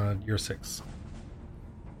your 6.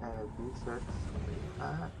 And a D6 like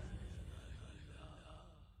that.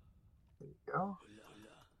 There you go.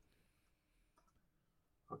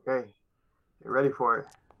 Okay. Get ready for it.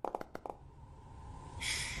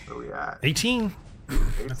 Where we at? 18.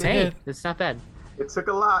 That's Hey, it. that's not bad. It took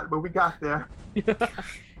a lot, but we got there.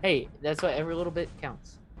 Hey, that's why every little bit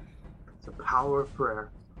counts. It's the power of prayer.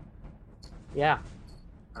 Yeah,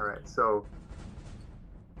 All right, so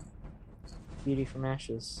beauty from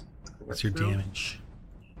ashes. What's your damage?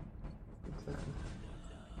 10.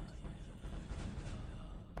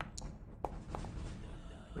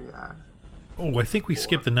 Where you at? Oh, I think we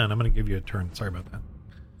skipped the nun. I'm going to give you a turn. Sorry about that.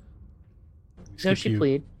 We No, skipped she you.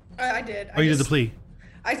 plead. I did. Oh, you did the plea.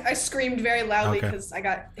 I screamed very loudly Okay. because I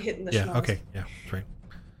got hit in the Yeah. schmaltz. Okay. Yeah. That's right.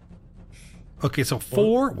 Okay. So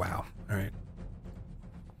 4. Wow. All right.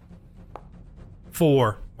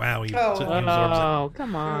 4. Wow. He Oh. absorbs Oh,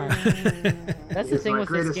 come on. That's the It's thing my with this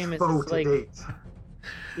greatest game is foe it's to like date.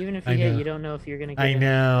 even if I you hit, know. you don't know if you're gonna get I it.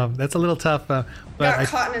 know. That's a little tough. But Got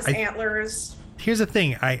caught in his I- antlers. here's the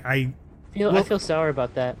thing. I Well- feel sour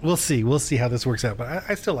about that. We'll see. We'll see how this works out. But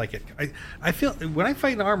I still like it. I feel when I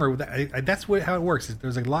fight in armor, that's how it works.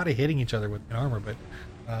 There's a lot of hitting each other with in armor, but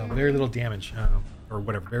very little damage or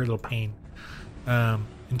whatever, very little pain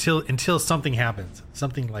until something happens.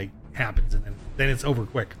 Something like happens, and then it's over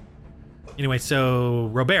quick. Anyway, so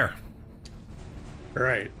Robert. All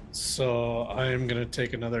right, so I'm gonna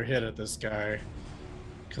take another hit at this guy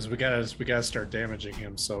because we gotta start damaging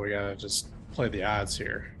him. So we gotta just play the odds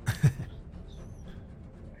here.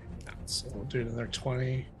 So we'll do another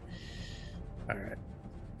 20. All right,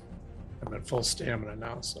 I'm at full stamina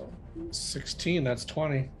now, so 16. That's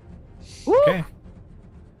 20. Okay.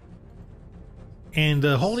 And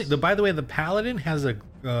by the way, the paladin has a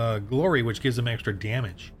glory which gives him extra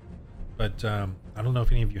damage, but I don't know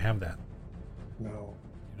if any of you have that. No.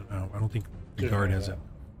 I don't know. I don't think the Yeah, guard I has it.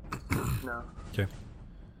 don't. No. Okay.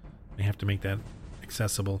 We have to make that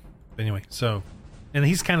accessible. But anyway, so, and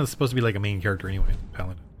he's kind of supposed to be like a main character anyway,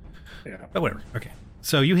 paladin. Yeah. But whatever. Okay.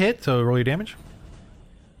 So you hit. So roll your damage.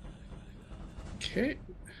 Okay.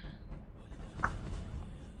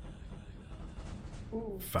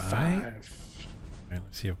 Ooh. 5. Alright,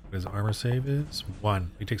 let's see what his armor save is.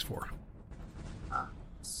 1. He takes 4.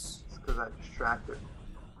 It's because I distracted.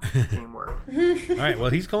 Teamwork. All right. Well,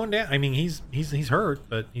 he's going down. I mean, he's hurt,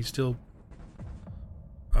 but he's still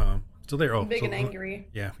there. Oh, Big so- and angry.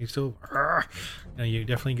 Yeah, he's still. Now you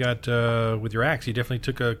definitely got with your axe. You definitely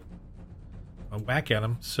took a whack at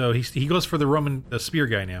him. So he goes for the spear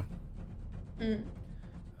guy now. Mm.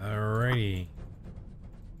 Alrighty.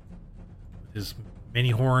 With his many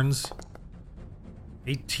horns.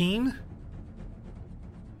 18.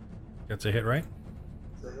 That's a hit, right?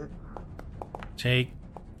 Is that it? Take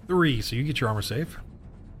 3, so you get your armor save.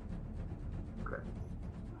 Okay.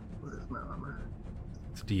 What is my armor?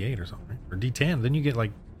 It's a D8 or something, right? Or D10. Then you get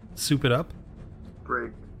like soup it up.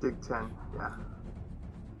 Brig, dig 10. Yeah.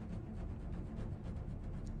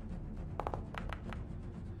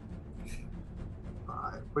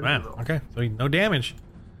 What did you Wow. roll? Okay. So no damage.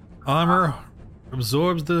 Armor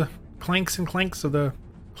absorbs the clanks and clanks of the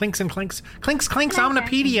clinks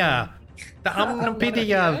omnipedia. The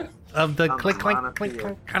omnipedia of the click clank clink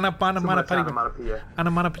clink Too much onomatopoeia.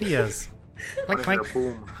 onomatopoeias. I Clink wanna hear clank. a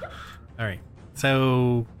boom. All right.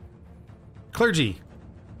 So clergy.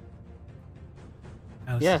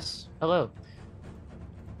 Alice. Yes. Hello.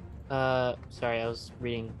 Sorry, I was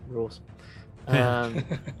reading rules.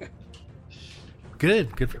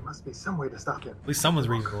 Good. Good. For, There must be some way to stop him. at least someone's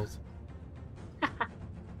reading rules.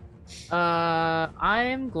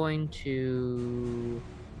 I'm going to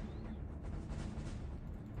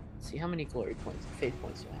see how many glory points, faith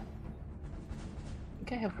points do I have. I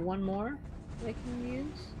think I have one more I can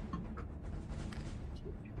use.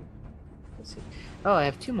 Let's see. Oh, I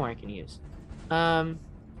have 2 more I can use. Then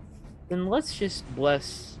let's just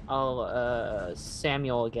bless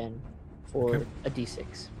Samuel again for Okay. a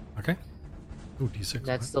D6. Okay. Ooh, D6.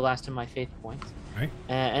 That's the last of my faith points. All right.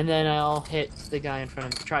 And then I'll hit the guy in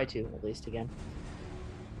front of him. Try to, at least, again.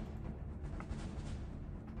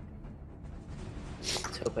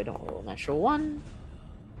 Let's hope I don't roll a natural 1.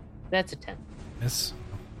 That's a 10. Miss.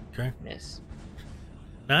 Okay. Miss.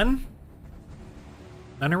 None?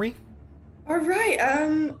 Nunnery? All right.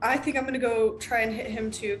 I think I'm gonna go try and hit him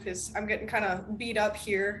too because I'm getting kind of beat up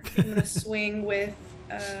here. I'm gonna swing with.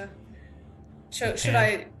 Should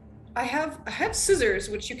I? I have scissors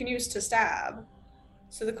which you can use to stab.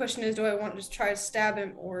 So the question is, do I want to just try to stab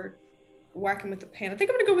him or whack him with the pan? I think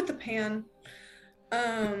I'm gonna go with the pan.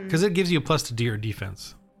 Because it gives you a plus to your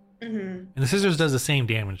defense. Mm-hmm. And the scissors does the same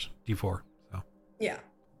damage, D4. So Yeah.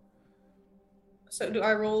 So do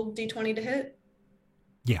I roll D20 to hit?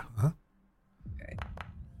 yeah. Okay.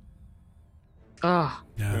 Ah,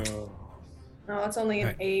 Yeah. Oh. No, it's only an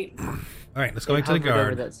Right. 8. All right, let's go back to the hovered over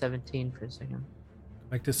guard. that 17 for a second.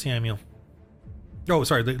 Back to Samuel. Oh,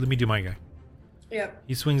 sorry. Let me do my guy. Yep.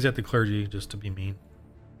 He swings at the clergy just to be mean.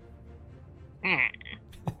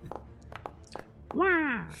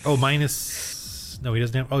 Oh, minus. No, he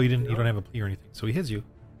doesn't have. Oh, you don't have a plea or anything, so he hits you.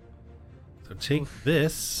 So take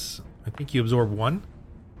this. I think you absorb 1.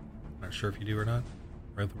 Not sure if you do or not.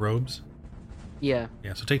 Right, the robes. Yeah.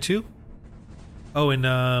 Yeah. So take 2. Oh, and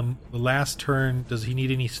the last turn. Does he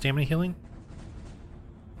need any stamina healing?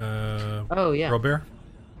 Oh, yeah. Robert.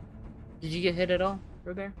 Did you get hit at all,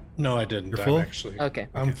 Robert? No, I didn't. You're full? I'm actually. Okay.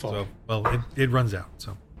 I'm full. So, well, it runs out.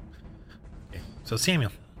 So. Okay. So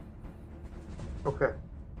Samuel. Okay.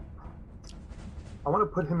 I want to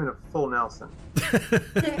put him in a full Nelson,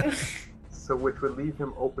 so which would leave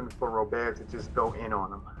him open for Robert to just go in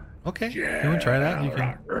on him. Okay. You want to try that? You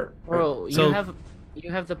can. Well, So-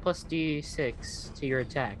 you have the plus D6 to your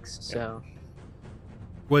attacks, so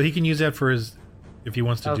Well, he can use that for his if he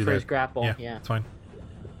wants to do for that. his grapple. Yeah, Yeah. it's fine.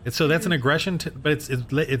 So that's an aggression, but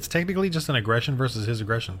it's technically just an aggression versus his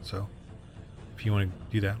aggression. So if you want to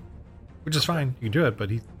do that, which is fine, you can do it. But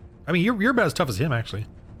you're about as tough as him, actually.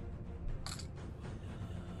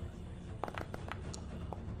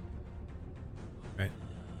 Right,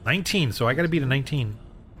 19. So I got to beat a 19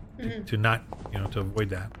 to not, to avoid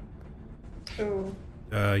that. Ooh.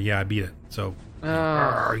 Yeah, I beat it. So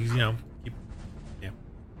he's, yeah.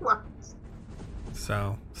 What?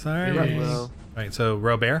 So sorry. Yeah. Well, Right. So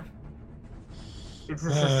Robert. It's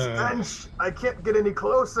a stench. I can't get any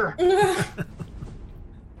closer.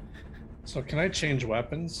 So can I change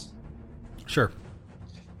weapons? Sure.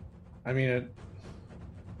 I mean,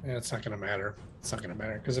 it's not going to matter. It's not going to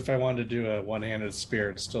matter because if I wanted to do a one-handed spear,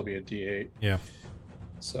 it'd still be a D8. Yeah.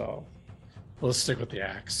 So let's stick with the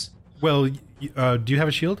axe. Well, do you have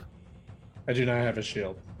a shield? I do not have a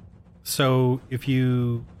shield. So if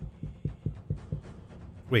you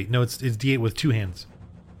wait, no, it's D8 with 2 hands.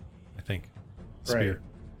 I think. Spear. Right.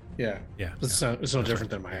 Yeah. Yeah. It's no different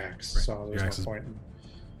than my axe. Right. So Your there's axe no is- point.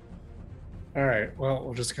 All right. Well,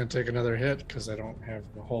 we're just going to take another hit because I don't have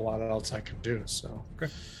a whole lot else I can do. So.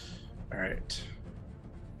 Okay. All right.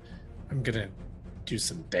 I'm going to do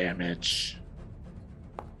some damage.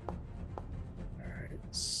 All right.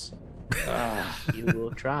 So. you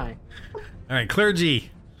will try. All right,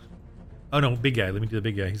 clergy. Oh no, big guy. Let me do the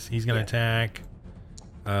big guy. He's gonna Yeah. attack.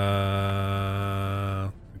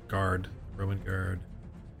 Guard, Roman guard.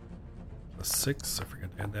 +6. I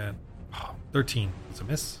forgot to add that. 13. It's a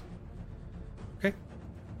miss. Okay.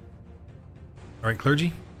 All right, clergy.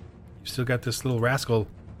 You still got this little rascal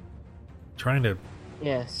trying to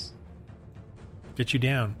Yes. get you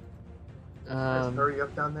down. Guys, hurry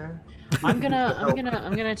up down there. I'm gonna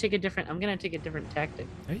Help. take a different tactic.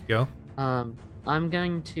 There you go. I'm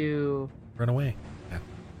going to Run away.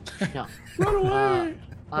 no. Run away!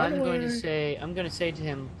 I'm Run going to away. say to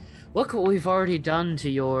him, look what we've already done to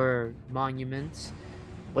your monuments.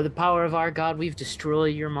 With the power of our God, we've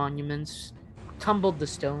destroyed your monuments, tumbled the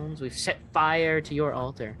stones, we've set fire to your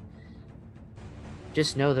altar.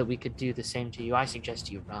 Just know that we could do the same to you. I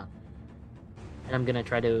suggest you run. And I'm gonna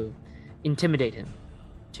try to intimidate him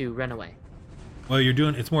to run away. Well,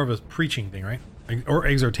 it's more of a preaching thing, right? Or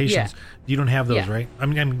exhortations. You don't have those, Yeah. right?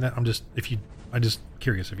 I'm just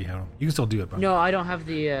curious if you have them. You can still do it, but No, I don't have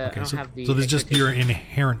the. I don't so, have the. so there's just your exhortation.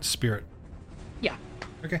 inherent spirit. Yeah.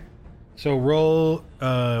 Okay. So roll.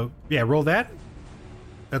 Roll that.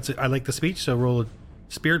 That's it. I like the speech. So roll a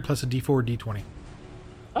spirit plus a D4, D20.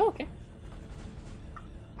 Oh, okay.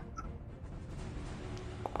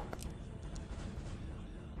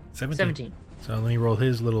 Seventeen. 17. So let me roll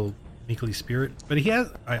his little meekly spirit. But he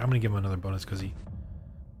has. I'm going to give him another bonus because he.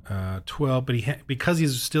 12. But because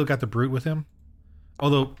he's still got the brute with him.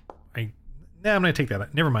 Although I'm going to take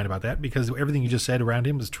that. Never mind about that because everything you just said around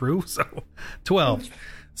him is true. So 12.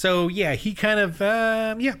 So yeah, he kind of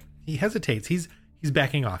he hesitates. He's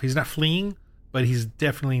backing off. He's not fleeing, but he's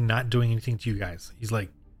definitely not doing anything to you guys. He's like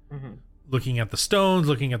looking at the stones,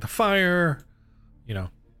 looking at the fire.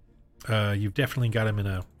 You've definitely got him in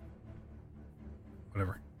a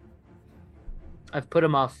whatever. I've put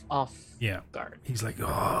him off Yeah. guard. He's like,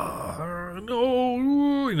 oh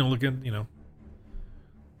no, looking,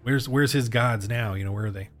 where's his gods now? Where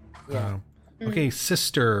are they? Yeah. Okay,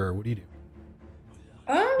 sister, what do you do?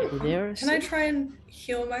 Can I try and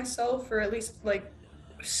heal myself, or at least like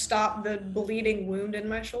stop the bleeding wound in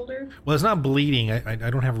my shoulder? Well, it's not bleeding. I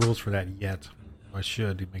don't have rules for that yet. I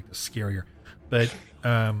should to make this scarier. But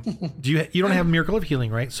you don't have Miracle of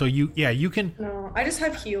Healing, right? So you can. No, I just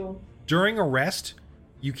have heal. During a rest,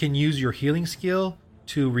 you can use your healing skill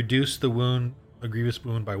to reduce the wound, a grievous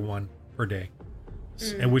wound, by 1 per day,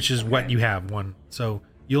 and which is what you have, 1. So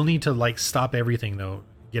you'll need to like stop everything though,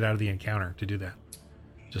 get out of the encounter to do that.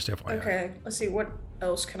 Just FYI. Okay, let's see. What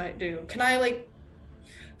else can I do? Can I like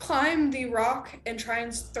climb the rock and try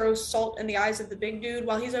and throw salt in the eyes of the big dude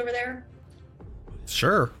while he's over there?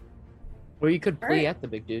 Sure. Or you could play Alright. at the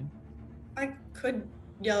big dude. I could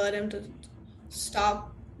yell at him to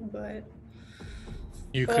stop, but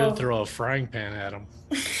You could throw a frying pan at him.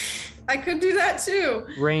 I could do that too.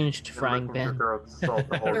 Ranged I'm frying looking to pan. throw salt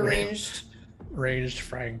the whole The game. ranged. Ranged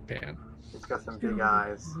frying pan. He's got some big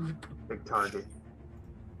eyes, big target.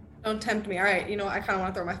 Don't tempt me. All right, I kind of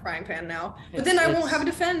want to throw my frying pan now, but It's- then I won't it's- have a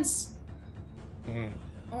defense. Mm.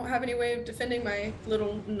 I won't have any way of defending my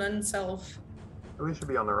little nun self. At least you'll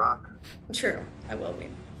be on the rock. True, I will be.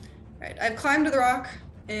 All right, I've climbed to the rock,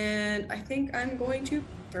 and I think I'm going to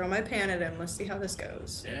throw my pan at him. Let's see how this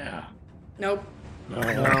goes. Yeah. Nope. No.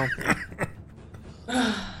 No.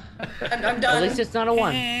 I'm done. At least it's not a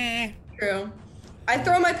 1. True. I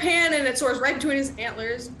throw my pan and it soars right between his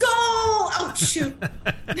antlers. Goal! Oh shoot!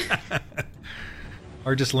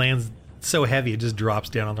 Or just lands so heavy it just drops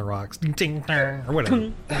down on the rocks. Ding, ding, ding, or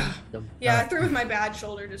whatever. Yeah, I threw with my bad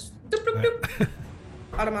shoulder. Just doop, doop, doop.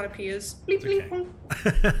 Automatopoeias. Bleep, bleep, Okay.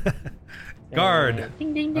 bleep. Guard.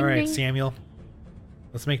 Ding, ding, ding, All right, ding. Samuel.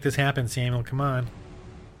 Let's make this happen, Samuel. Come on.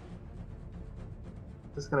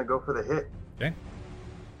 Just gonna go for the hit. Okay.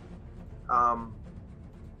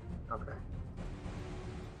 Okay.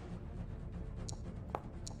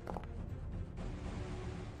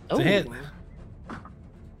 It's a hit.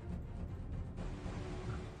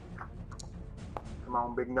 Come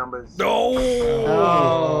on, big numbers. No.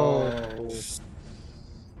 Oh.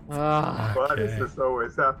 Ah. Why does Okay. this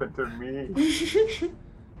always happen to me?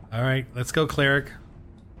 All right, let's go, cleric.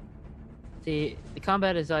 The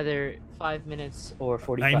combat is either 5 minutes or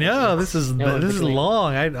 45 I know minutes. this is No in this is between.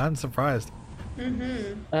 long. I'm surprised.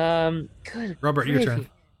 Mm-hmm. Good. Robert, your turn. gravy.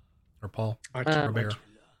 Or Paul. My Uh, turn. Robert.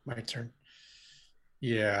 My turn.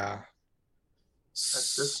 Yeah. At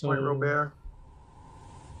this So, point, Robert.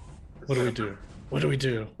 what do we do? What do we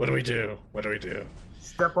do? What do we do? What do we do?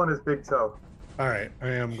 Step on his big toe. All right, I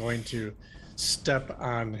am going to step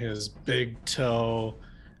on his big toe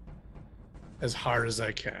as hard as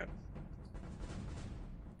I can.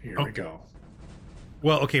 Here Oh. we go.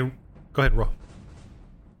 Well, okay. Go ahead, roll.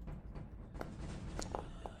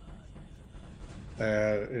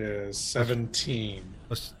 That is 17.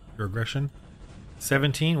 What's your aggression?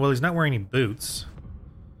 17. Well, he's not wearing any boots.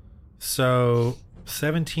 So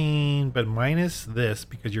 17, but minus this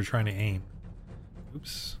because you're trying to aim.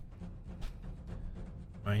 Oops.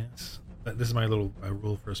 Minus. This is my little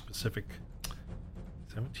rule for a specific.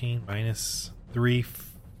 17 minus 3,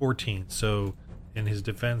 14. So, and his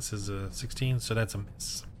defense is a 16, so that's a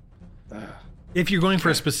miss. Ah, If you're going for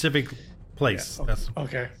a specific place, yeah, that's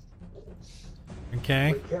okay.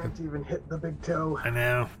 okay. We can't even hit the big toe. I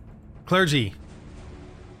know. Clergy.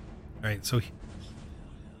 All right, so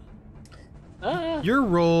your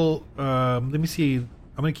roll. Let me see. I'm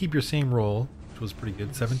going to keep your same roll, which was pretty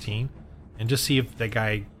good, 17, and just see if that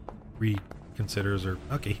guy reconsiders or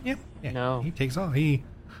okay. Yeah. No. He takes off. He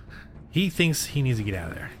thinks he needs to get out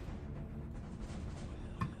of there.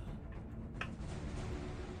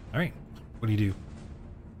 All right. What do you do?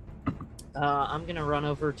 I'm gonna run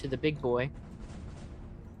over to the big boy.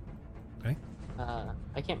 Okay.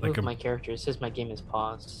 I can't Like move a- my character. It says my game is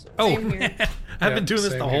paused. So. Oh, Same here. I've Yeah, been doing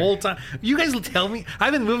this same the here. whole time. You guys will tell me.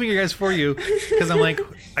 I've been moving you guys for you because I'm like,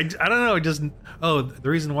 I don't know. Just the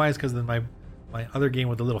reason why is because in my other game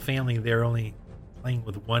with the little family, they're only playing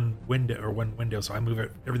with one window, so I move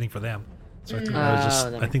everything for them. So I think that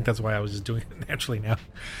I makes think that's why I was just doing it naturally now.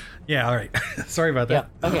 Yeah. All right. Sorry about Yeah.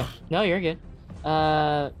 that. Okay. No, you're good.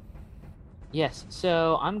 Yes.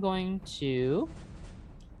 So I'm going to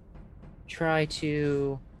try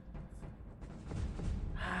to.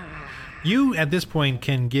 You at this point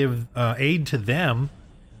can give aid to them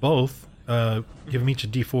both. Give them each a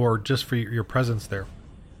D4 just for your presence there.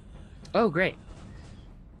 Oh, great.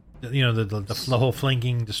 You know the whole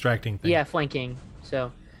flanking, distracting thing. Yeah, flanking.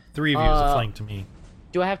 So 3 of you is a Uh, flank to me.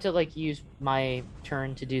 Do I have to like use my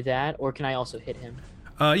turn to do that, or can I also hit him?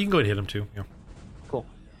 You can go ahead and hit him too. Yeah. Cool.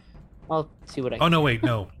 I'll see what I. Oh no! Wait,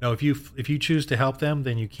 no. If you choose to help them,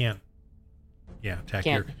 then you can't. Yeah, attack.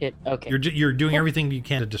 Can't hit. Okay. You're doing everything you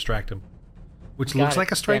can to distract him, which looks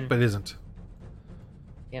like a strike, but isn't.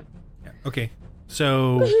 Yep. Yeah. Okay.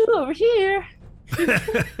 So over here.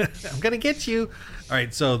 I'm gonna get you. All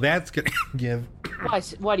right. So that's gonna give.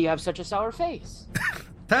 Why do you have such a sour face?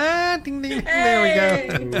 Ding, ding. There we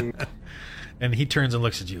go. And he turns and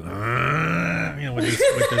looks at you.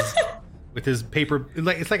 With his paper,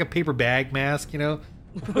 it's like a paper bag mask, with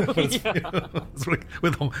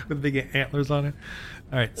big antlers on it.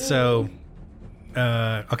 All right, so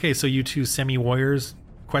okay, so you two semi-warriors,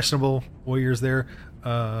 questionable warriors there.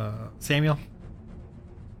 Samuel?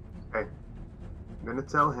 Okay. I'm gonna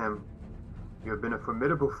tell him you have been a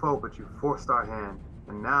formidable foe, but you forced our hand.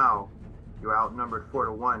 And now you're outnumbered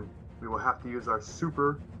 4-1. We will have to use our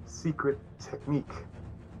super secret technique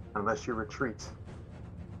unless you retreat.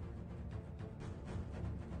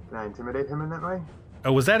 Can I intimidate him in that way?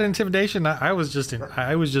 Oh, was that intimidation? I was just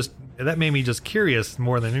that made me just curious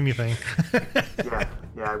more than anything.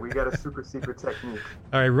 Yeah, we got a super secret technique.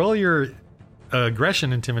 All right, roll your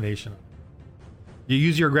aggression intimidation. You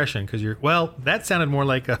use your aggression because that sounded more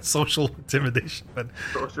like a social intimidation, but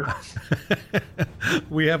Social.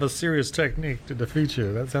 we have a serious technique to defeat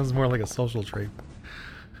you. That sounds more like a social trait.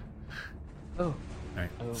 Oh. All right.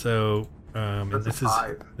 Oh. So, and That's a this is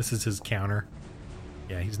 5. this is his counter.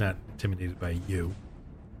 Yeah, he's not intimidated by you.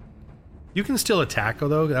 You can still attack,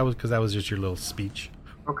 though. That was just your little speech.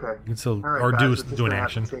 Okay. You can still All right, or guys, do we're just an gonna have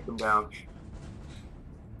action. to take him down.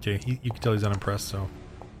 Okay, you can tell he's unimpressed. So.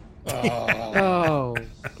 Oh,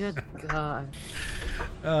 good God.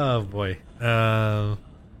 Oh boy. Can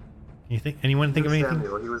you think? Anyone think of anything?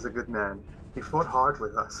 Samuel, he was a good man. He fought hard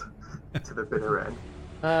with us to the bitter end.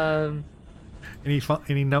 Any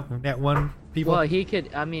net one people? Well, he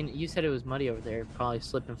could. I mean, you said it was muddy over there. Probably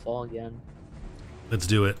slip and fall again. Let's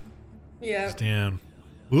do it. Yeah. Stand.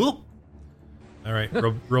 Whoop. All right, We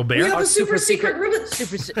Robert. have Our a super super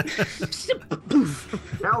secret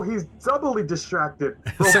Now he's doubly distracted.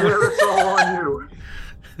 Robert, it's all on you.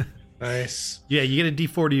 Nice. Yeah, you get a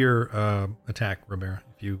D4 to your attack, Robert.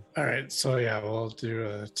 If you. All right, so yeah, we'll do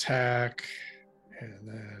an attack, and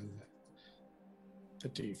then the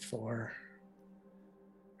D4.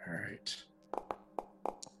 All right.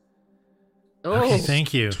 Oh, Okay,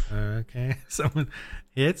 thank you. Okay, someone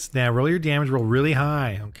hits. Now roll your damage. Roll really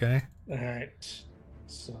high. Okay. All right.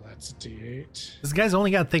 So that's a D8. This guy's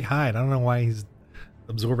only got thick hide. I don't know why he's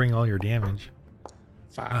absorbing all your damage.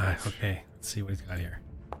 5. Okay. Let's see what he's got here.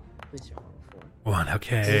 Please roll a 1.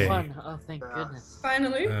 Okay. 1. Oh, thank goodness.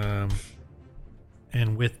 Finally.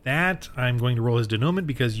 And with that, I'm going to roll his denouement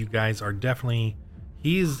because you guys are definitely.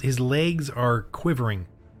 His legs are quivering.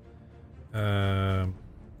 Ah.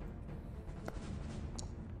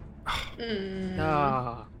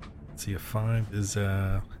 Let's see, a 5 is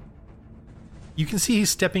you can see he's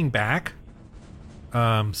stepping back.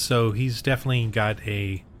 So he's definitely got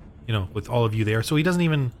a, with all of you there. So he's not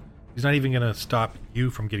even gonna stop you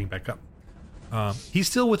from getting back up. He's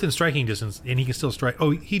still within striking distance, and he can still strike.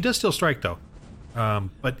 Oh, he does still strike though.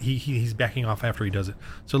 But he's backing off after he does it.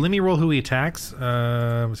 So let me roll who he attacks. It's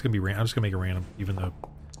gonna be random. I'm just gonna make it random, even though.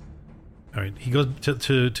 All right, he goes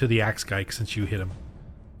to the axe guy since you hit him.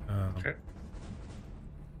 Okay.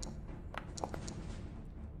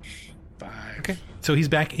 5. Okay, so he's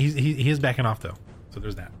back. He is backing off though. So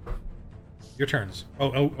there's that. Your turns.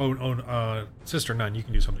 Sister Nun, you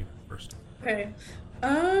can do something first. Okay.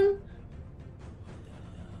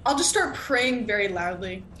 I'll just start praying very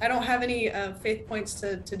loudly. I don't have any faith points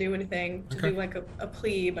to do anything, to do like a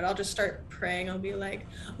plea, but I'll just start praying. I'll be like,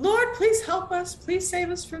 Lord, please help us. Please save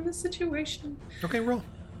us from this situation. Okay, roll.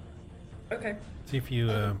 Okay. See if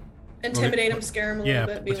you Intimidate him, scare him a little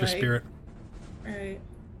bit. With your spirit. All right.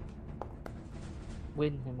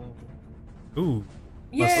 Win him over. Ooh.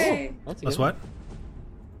 Yay! That's a Plus good what?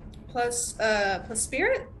 Plus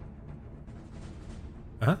spirit?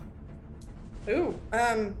 Uh-huh. Ooh,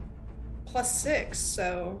 plus 6,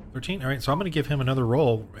 so 13. All right, so I'm going to give him another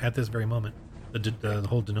roll at this very moment. The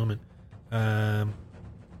whole denouement.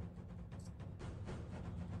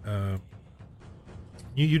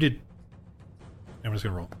 You did. I'm just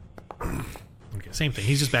going to roll. Okay, same thing.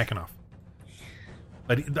 He's just backing off.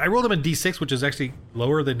 But I rolled him a D6, which is actually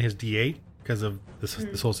lower than his D8 because of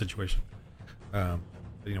this whole situation. But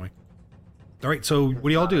anyway. All right, so what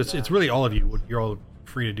do y'all do? It's really all of you. You're all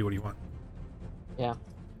free to do what you want. Yeah.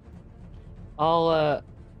 I'll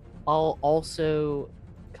also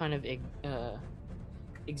kind of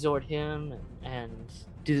exhort him and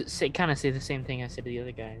say the same thing I said to the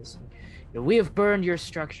other guys. You know, we have burned your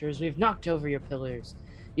structures. We've knocked over your pillars.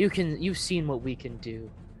 You've seen what we can do.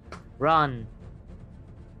 Run.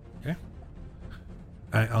 Okay.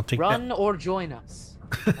 I'll take Run that. or join us.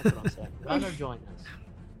 That's what I'll say. Run or join us.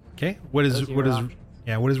 Okay. What Those are your options.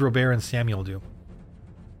 does Robert and Samuel do?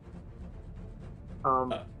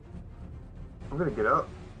 I'm gonna get up.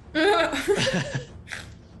 Sorry,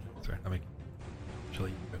 I'll make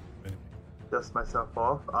actually. Dust myself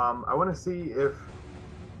off. I want to see if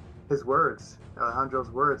his words, Alejandro's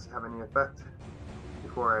words, have any effect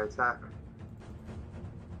before I attack.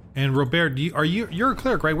 And Robert, you're a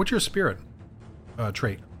cleric, right? What's your spirit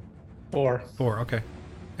trait? 4. 4. Okay.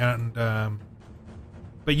 And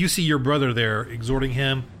but you see your brother there exhorting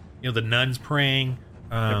him. You know, the nuns praying.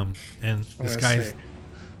 And this guy's.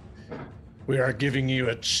 We are giving you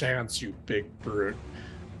a chance, you big brute.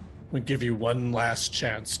 We give you one last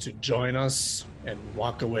chance to join us and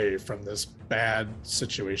walk away from this bad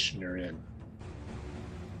situation you're in.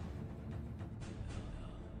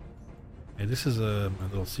 Hey, this is my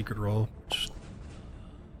little secret roll.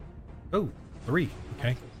 Oh, 3.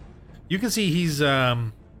 Okay. You can see he's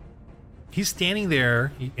standing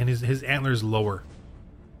there, and his antlers lower,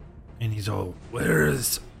 and he's all, where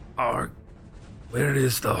is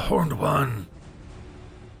the horned one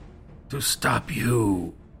to stop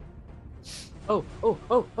you? Oh!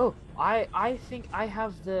 I think I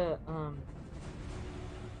have the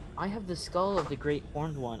skull of the great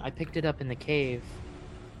horned one. I picked it up in the cave.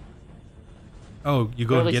 Oh, you Or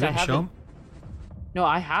go at and least get it I and have show it. him? No,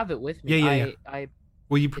 I have it with me. Yeah.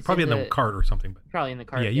 Well, you It's probably in in the the- cart or something. But Probably in the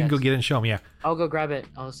cart. yeah, you can go get it and show him. Yeah. I'll go grab it.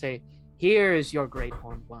 I'll say, "Here is your great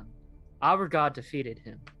horned one. Our God defeated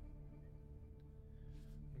him."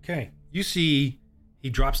 Okay. You see, he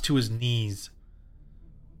drops to his knees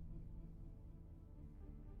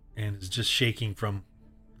and is just shaking from,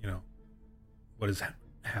 what has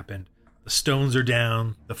happened. The stones are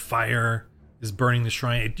down. The fire is burning the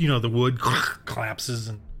shrine. The wood collapses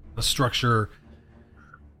and the structure,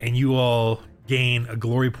 and you all gain a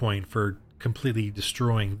glory point for completely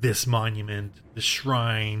destroying this monument, the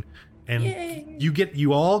shrine, and Yay.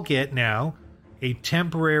 you all get now a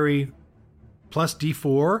temporary plus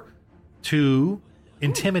D4 to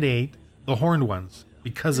intimidate the horned ones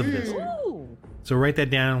because of this. Ooh. So write that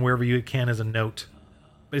down wherever you can as a note.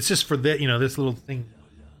 But it's just for this little thing,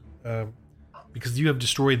 because you have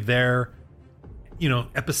destroyed their,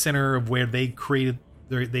 epicenter of where they created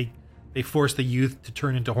they forced the youth to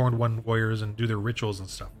turn into horned one warriors and do their rituals and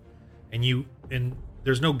stuff. And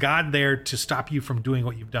there's no God there to stop you from doing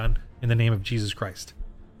what you've done in the name of Jesus Christ.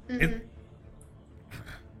 Mm-hmm.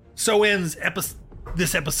 So ends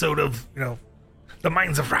this episode of the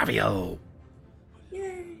Mines of Ravio.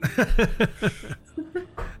 Yay.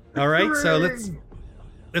 All right, so Hooray!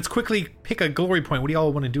 let's quickly pick a glory point. What do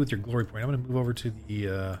y'all want to do with your glory point? I'm going to move over to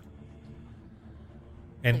the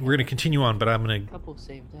and we're going to continue on, but I'm going to Couple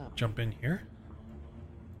saved up. jump in here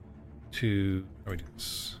to how do we do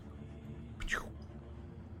this?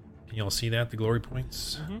 Can y'all see that, the glory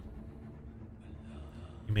points? Mm-hmm.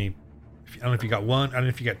 You may, I don't know if you got one. I don't know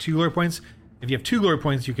if you got 2 glory points. If you have 2 glory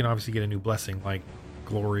points, you can obviously get a new blessing like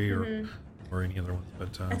glory or any other ones.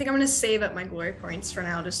 But I think I'm gonna save up my glory points for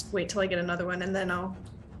now. Just wait till I get another one, and then I'll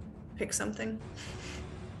pick something.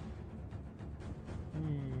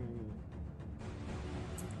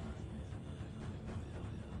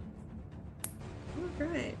 All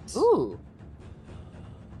right. Ooh.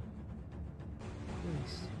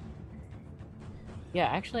 Nice. Yeah,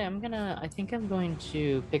 actually, I think I'm going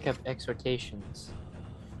to pick up exhortations.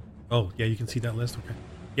 oh yeah, you can see that list. Okay,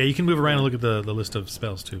 yeah, you can move around and look at the list of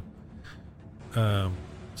spells too. So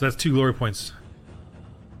that's 2 glory points.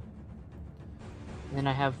 And then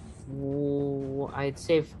I have, I had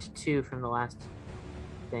saved 2 from the last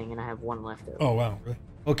thing, and I have 1 left over. Oh wow, really?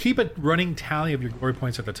 Well, keep a running tally of your glory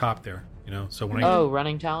points at the top there. So when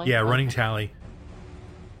Running tally? yeah, running Okay. tally.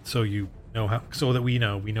 So you know so that we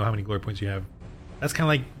know how many glory points you have. That's kind of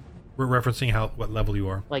like we're referencing what level you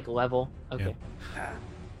are. Like level? Okay.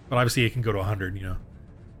 But obviously it can go to 100.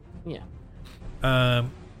 Yeah. I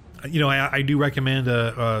do recommend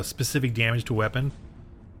a specific damage to weapon,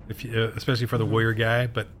 if you, especially for the warrior guy.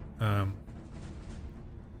 But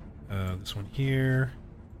this one here,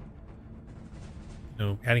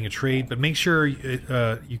 adding a trait, but make sure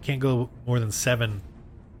you can't go more than 7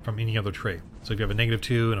 from any other trait. So if you have a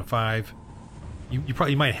 -2 and a 5,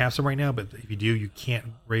 you might have some right now, but if you do, you can't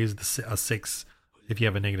raise a 6 if you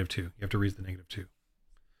have a -2. You have to raise the -2.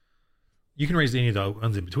 You can raise any of the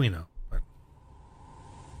ones in between though. But,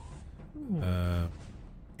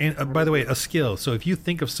 And by the way, a skill. So if you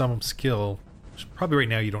think of some skill, probably right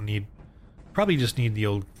now you don't need, probably just need the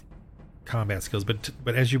old combat skills. But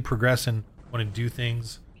as you progress and want to do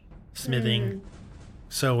things, smithing,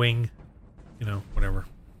 sewing, whatever.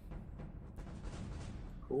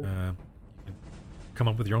 Cool. You can come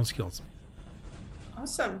up with your own skills.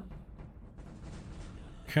 Awesome.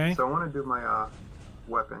 Okay. So I want to do my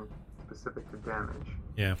weapon specific to damage.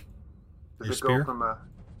 Yeah. Does Your it spear? go from a...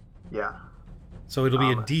 Yeah. So it'll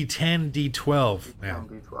be a Um, D10, D12 now.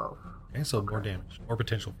 D10, D12. Okay, so more damage, more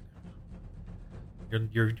potential.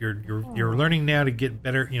 You're learning now to get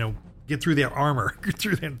better. Get through that armor, get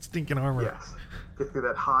through that stinking armor. Yes. Get through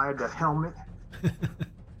that hide, that helmet.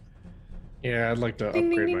 Yeah, I'd like to Ding,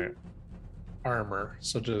 ding, upgrade ding. my armor.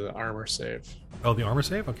 So do the armor save. Oh, the armor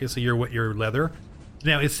save. Okay, so your leather.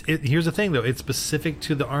 Now here's the thing though. It's specific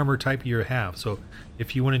to the armor type you have. So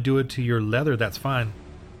if you want to do it to your leather, that's fine,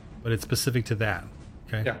 but it's specific to that.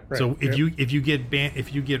 Okay. Yeah, right, So if yep.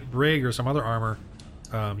 you get brig or some other armor,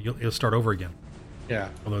 it'll start over again. Yeah.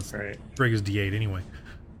 Although it's Right. brig is D8 anyway,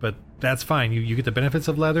 but that's fine. You get the benefits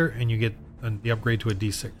of leather and you get the upgrade to a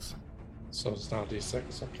D6. So it's now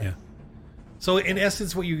D6. Okay. Yeah. So in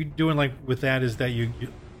essence, what you're doing like with that is that you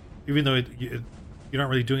even though you're not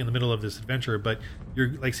really doing it in the middle of this adventure, but you're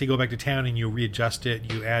like say go back to town and you readjust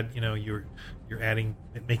it. You add you're adding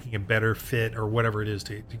making a better fit or whatever it is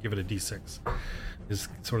to give it a D6 is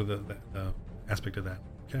sort of the aspect of that.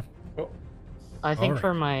 Okay. Cool. I think Alright.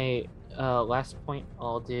 for my last point,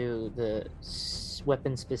 I'll do the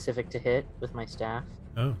weapon specific to hit with my staff.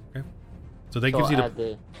 Oh, okay. So that So gives you I'll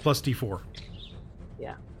the add plus D4.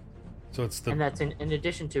 yeah, So it's the and that's in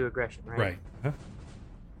addition to aggression, right? right. Huh?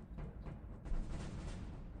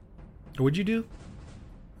 What'd you do,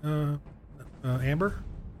 Amber?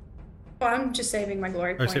 Oh, I'm just saving my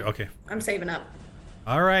glory Or point. okay. I'm saving up.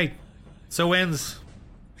 All right. So ends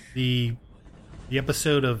the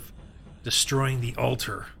episode of destroying the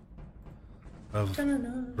altar of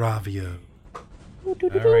Dun-dun-dun. Ravio. All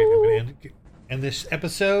right, I'm gonna end this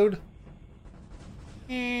episode.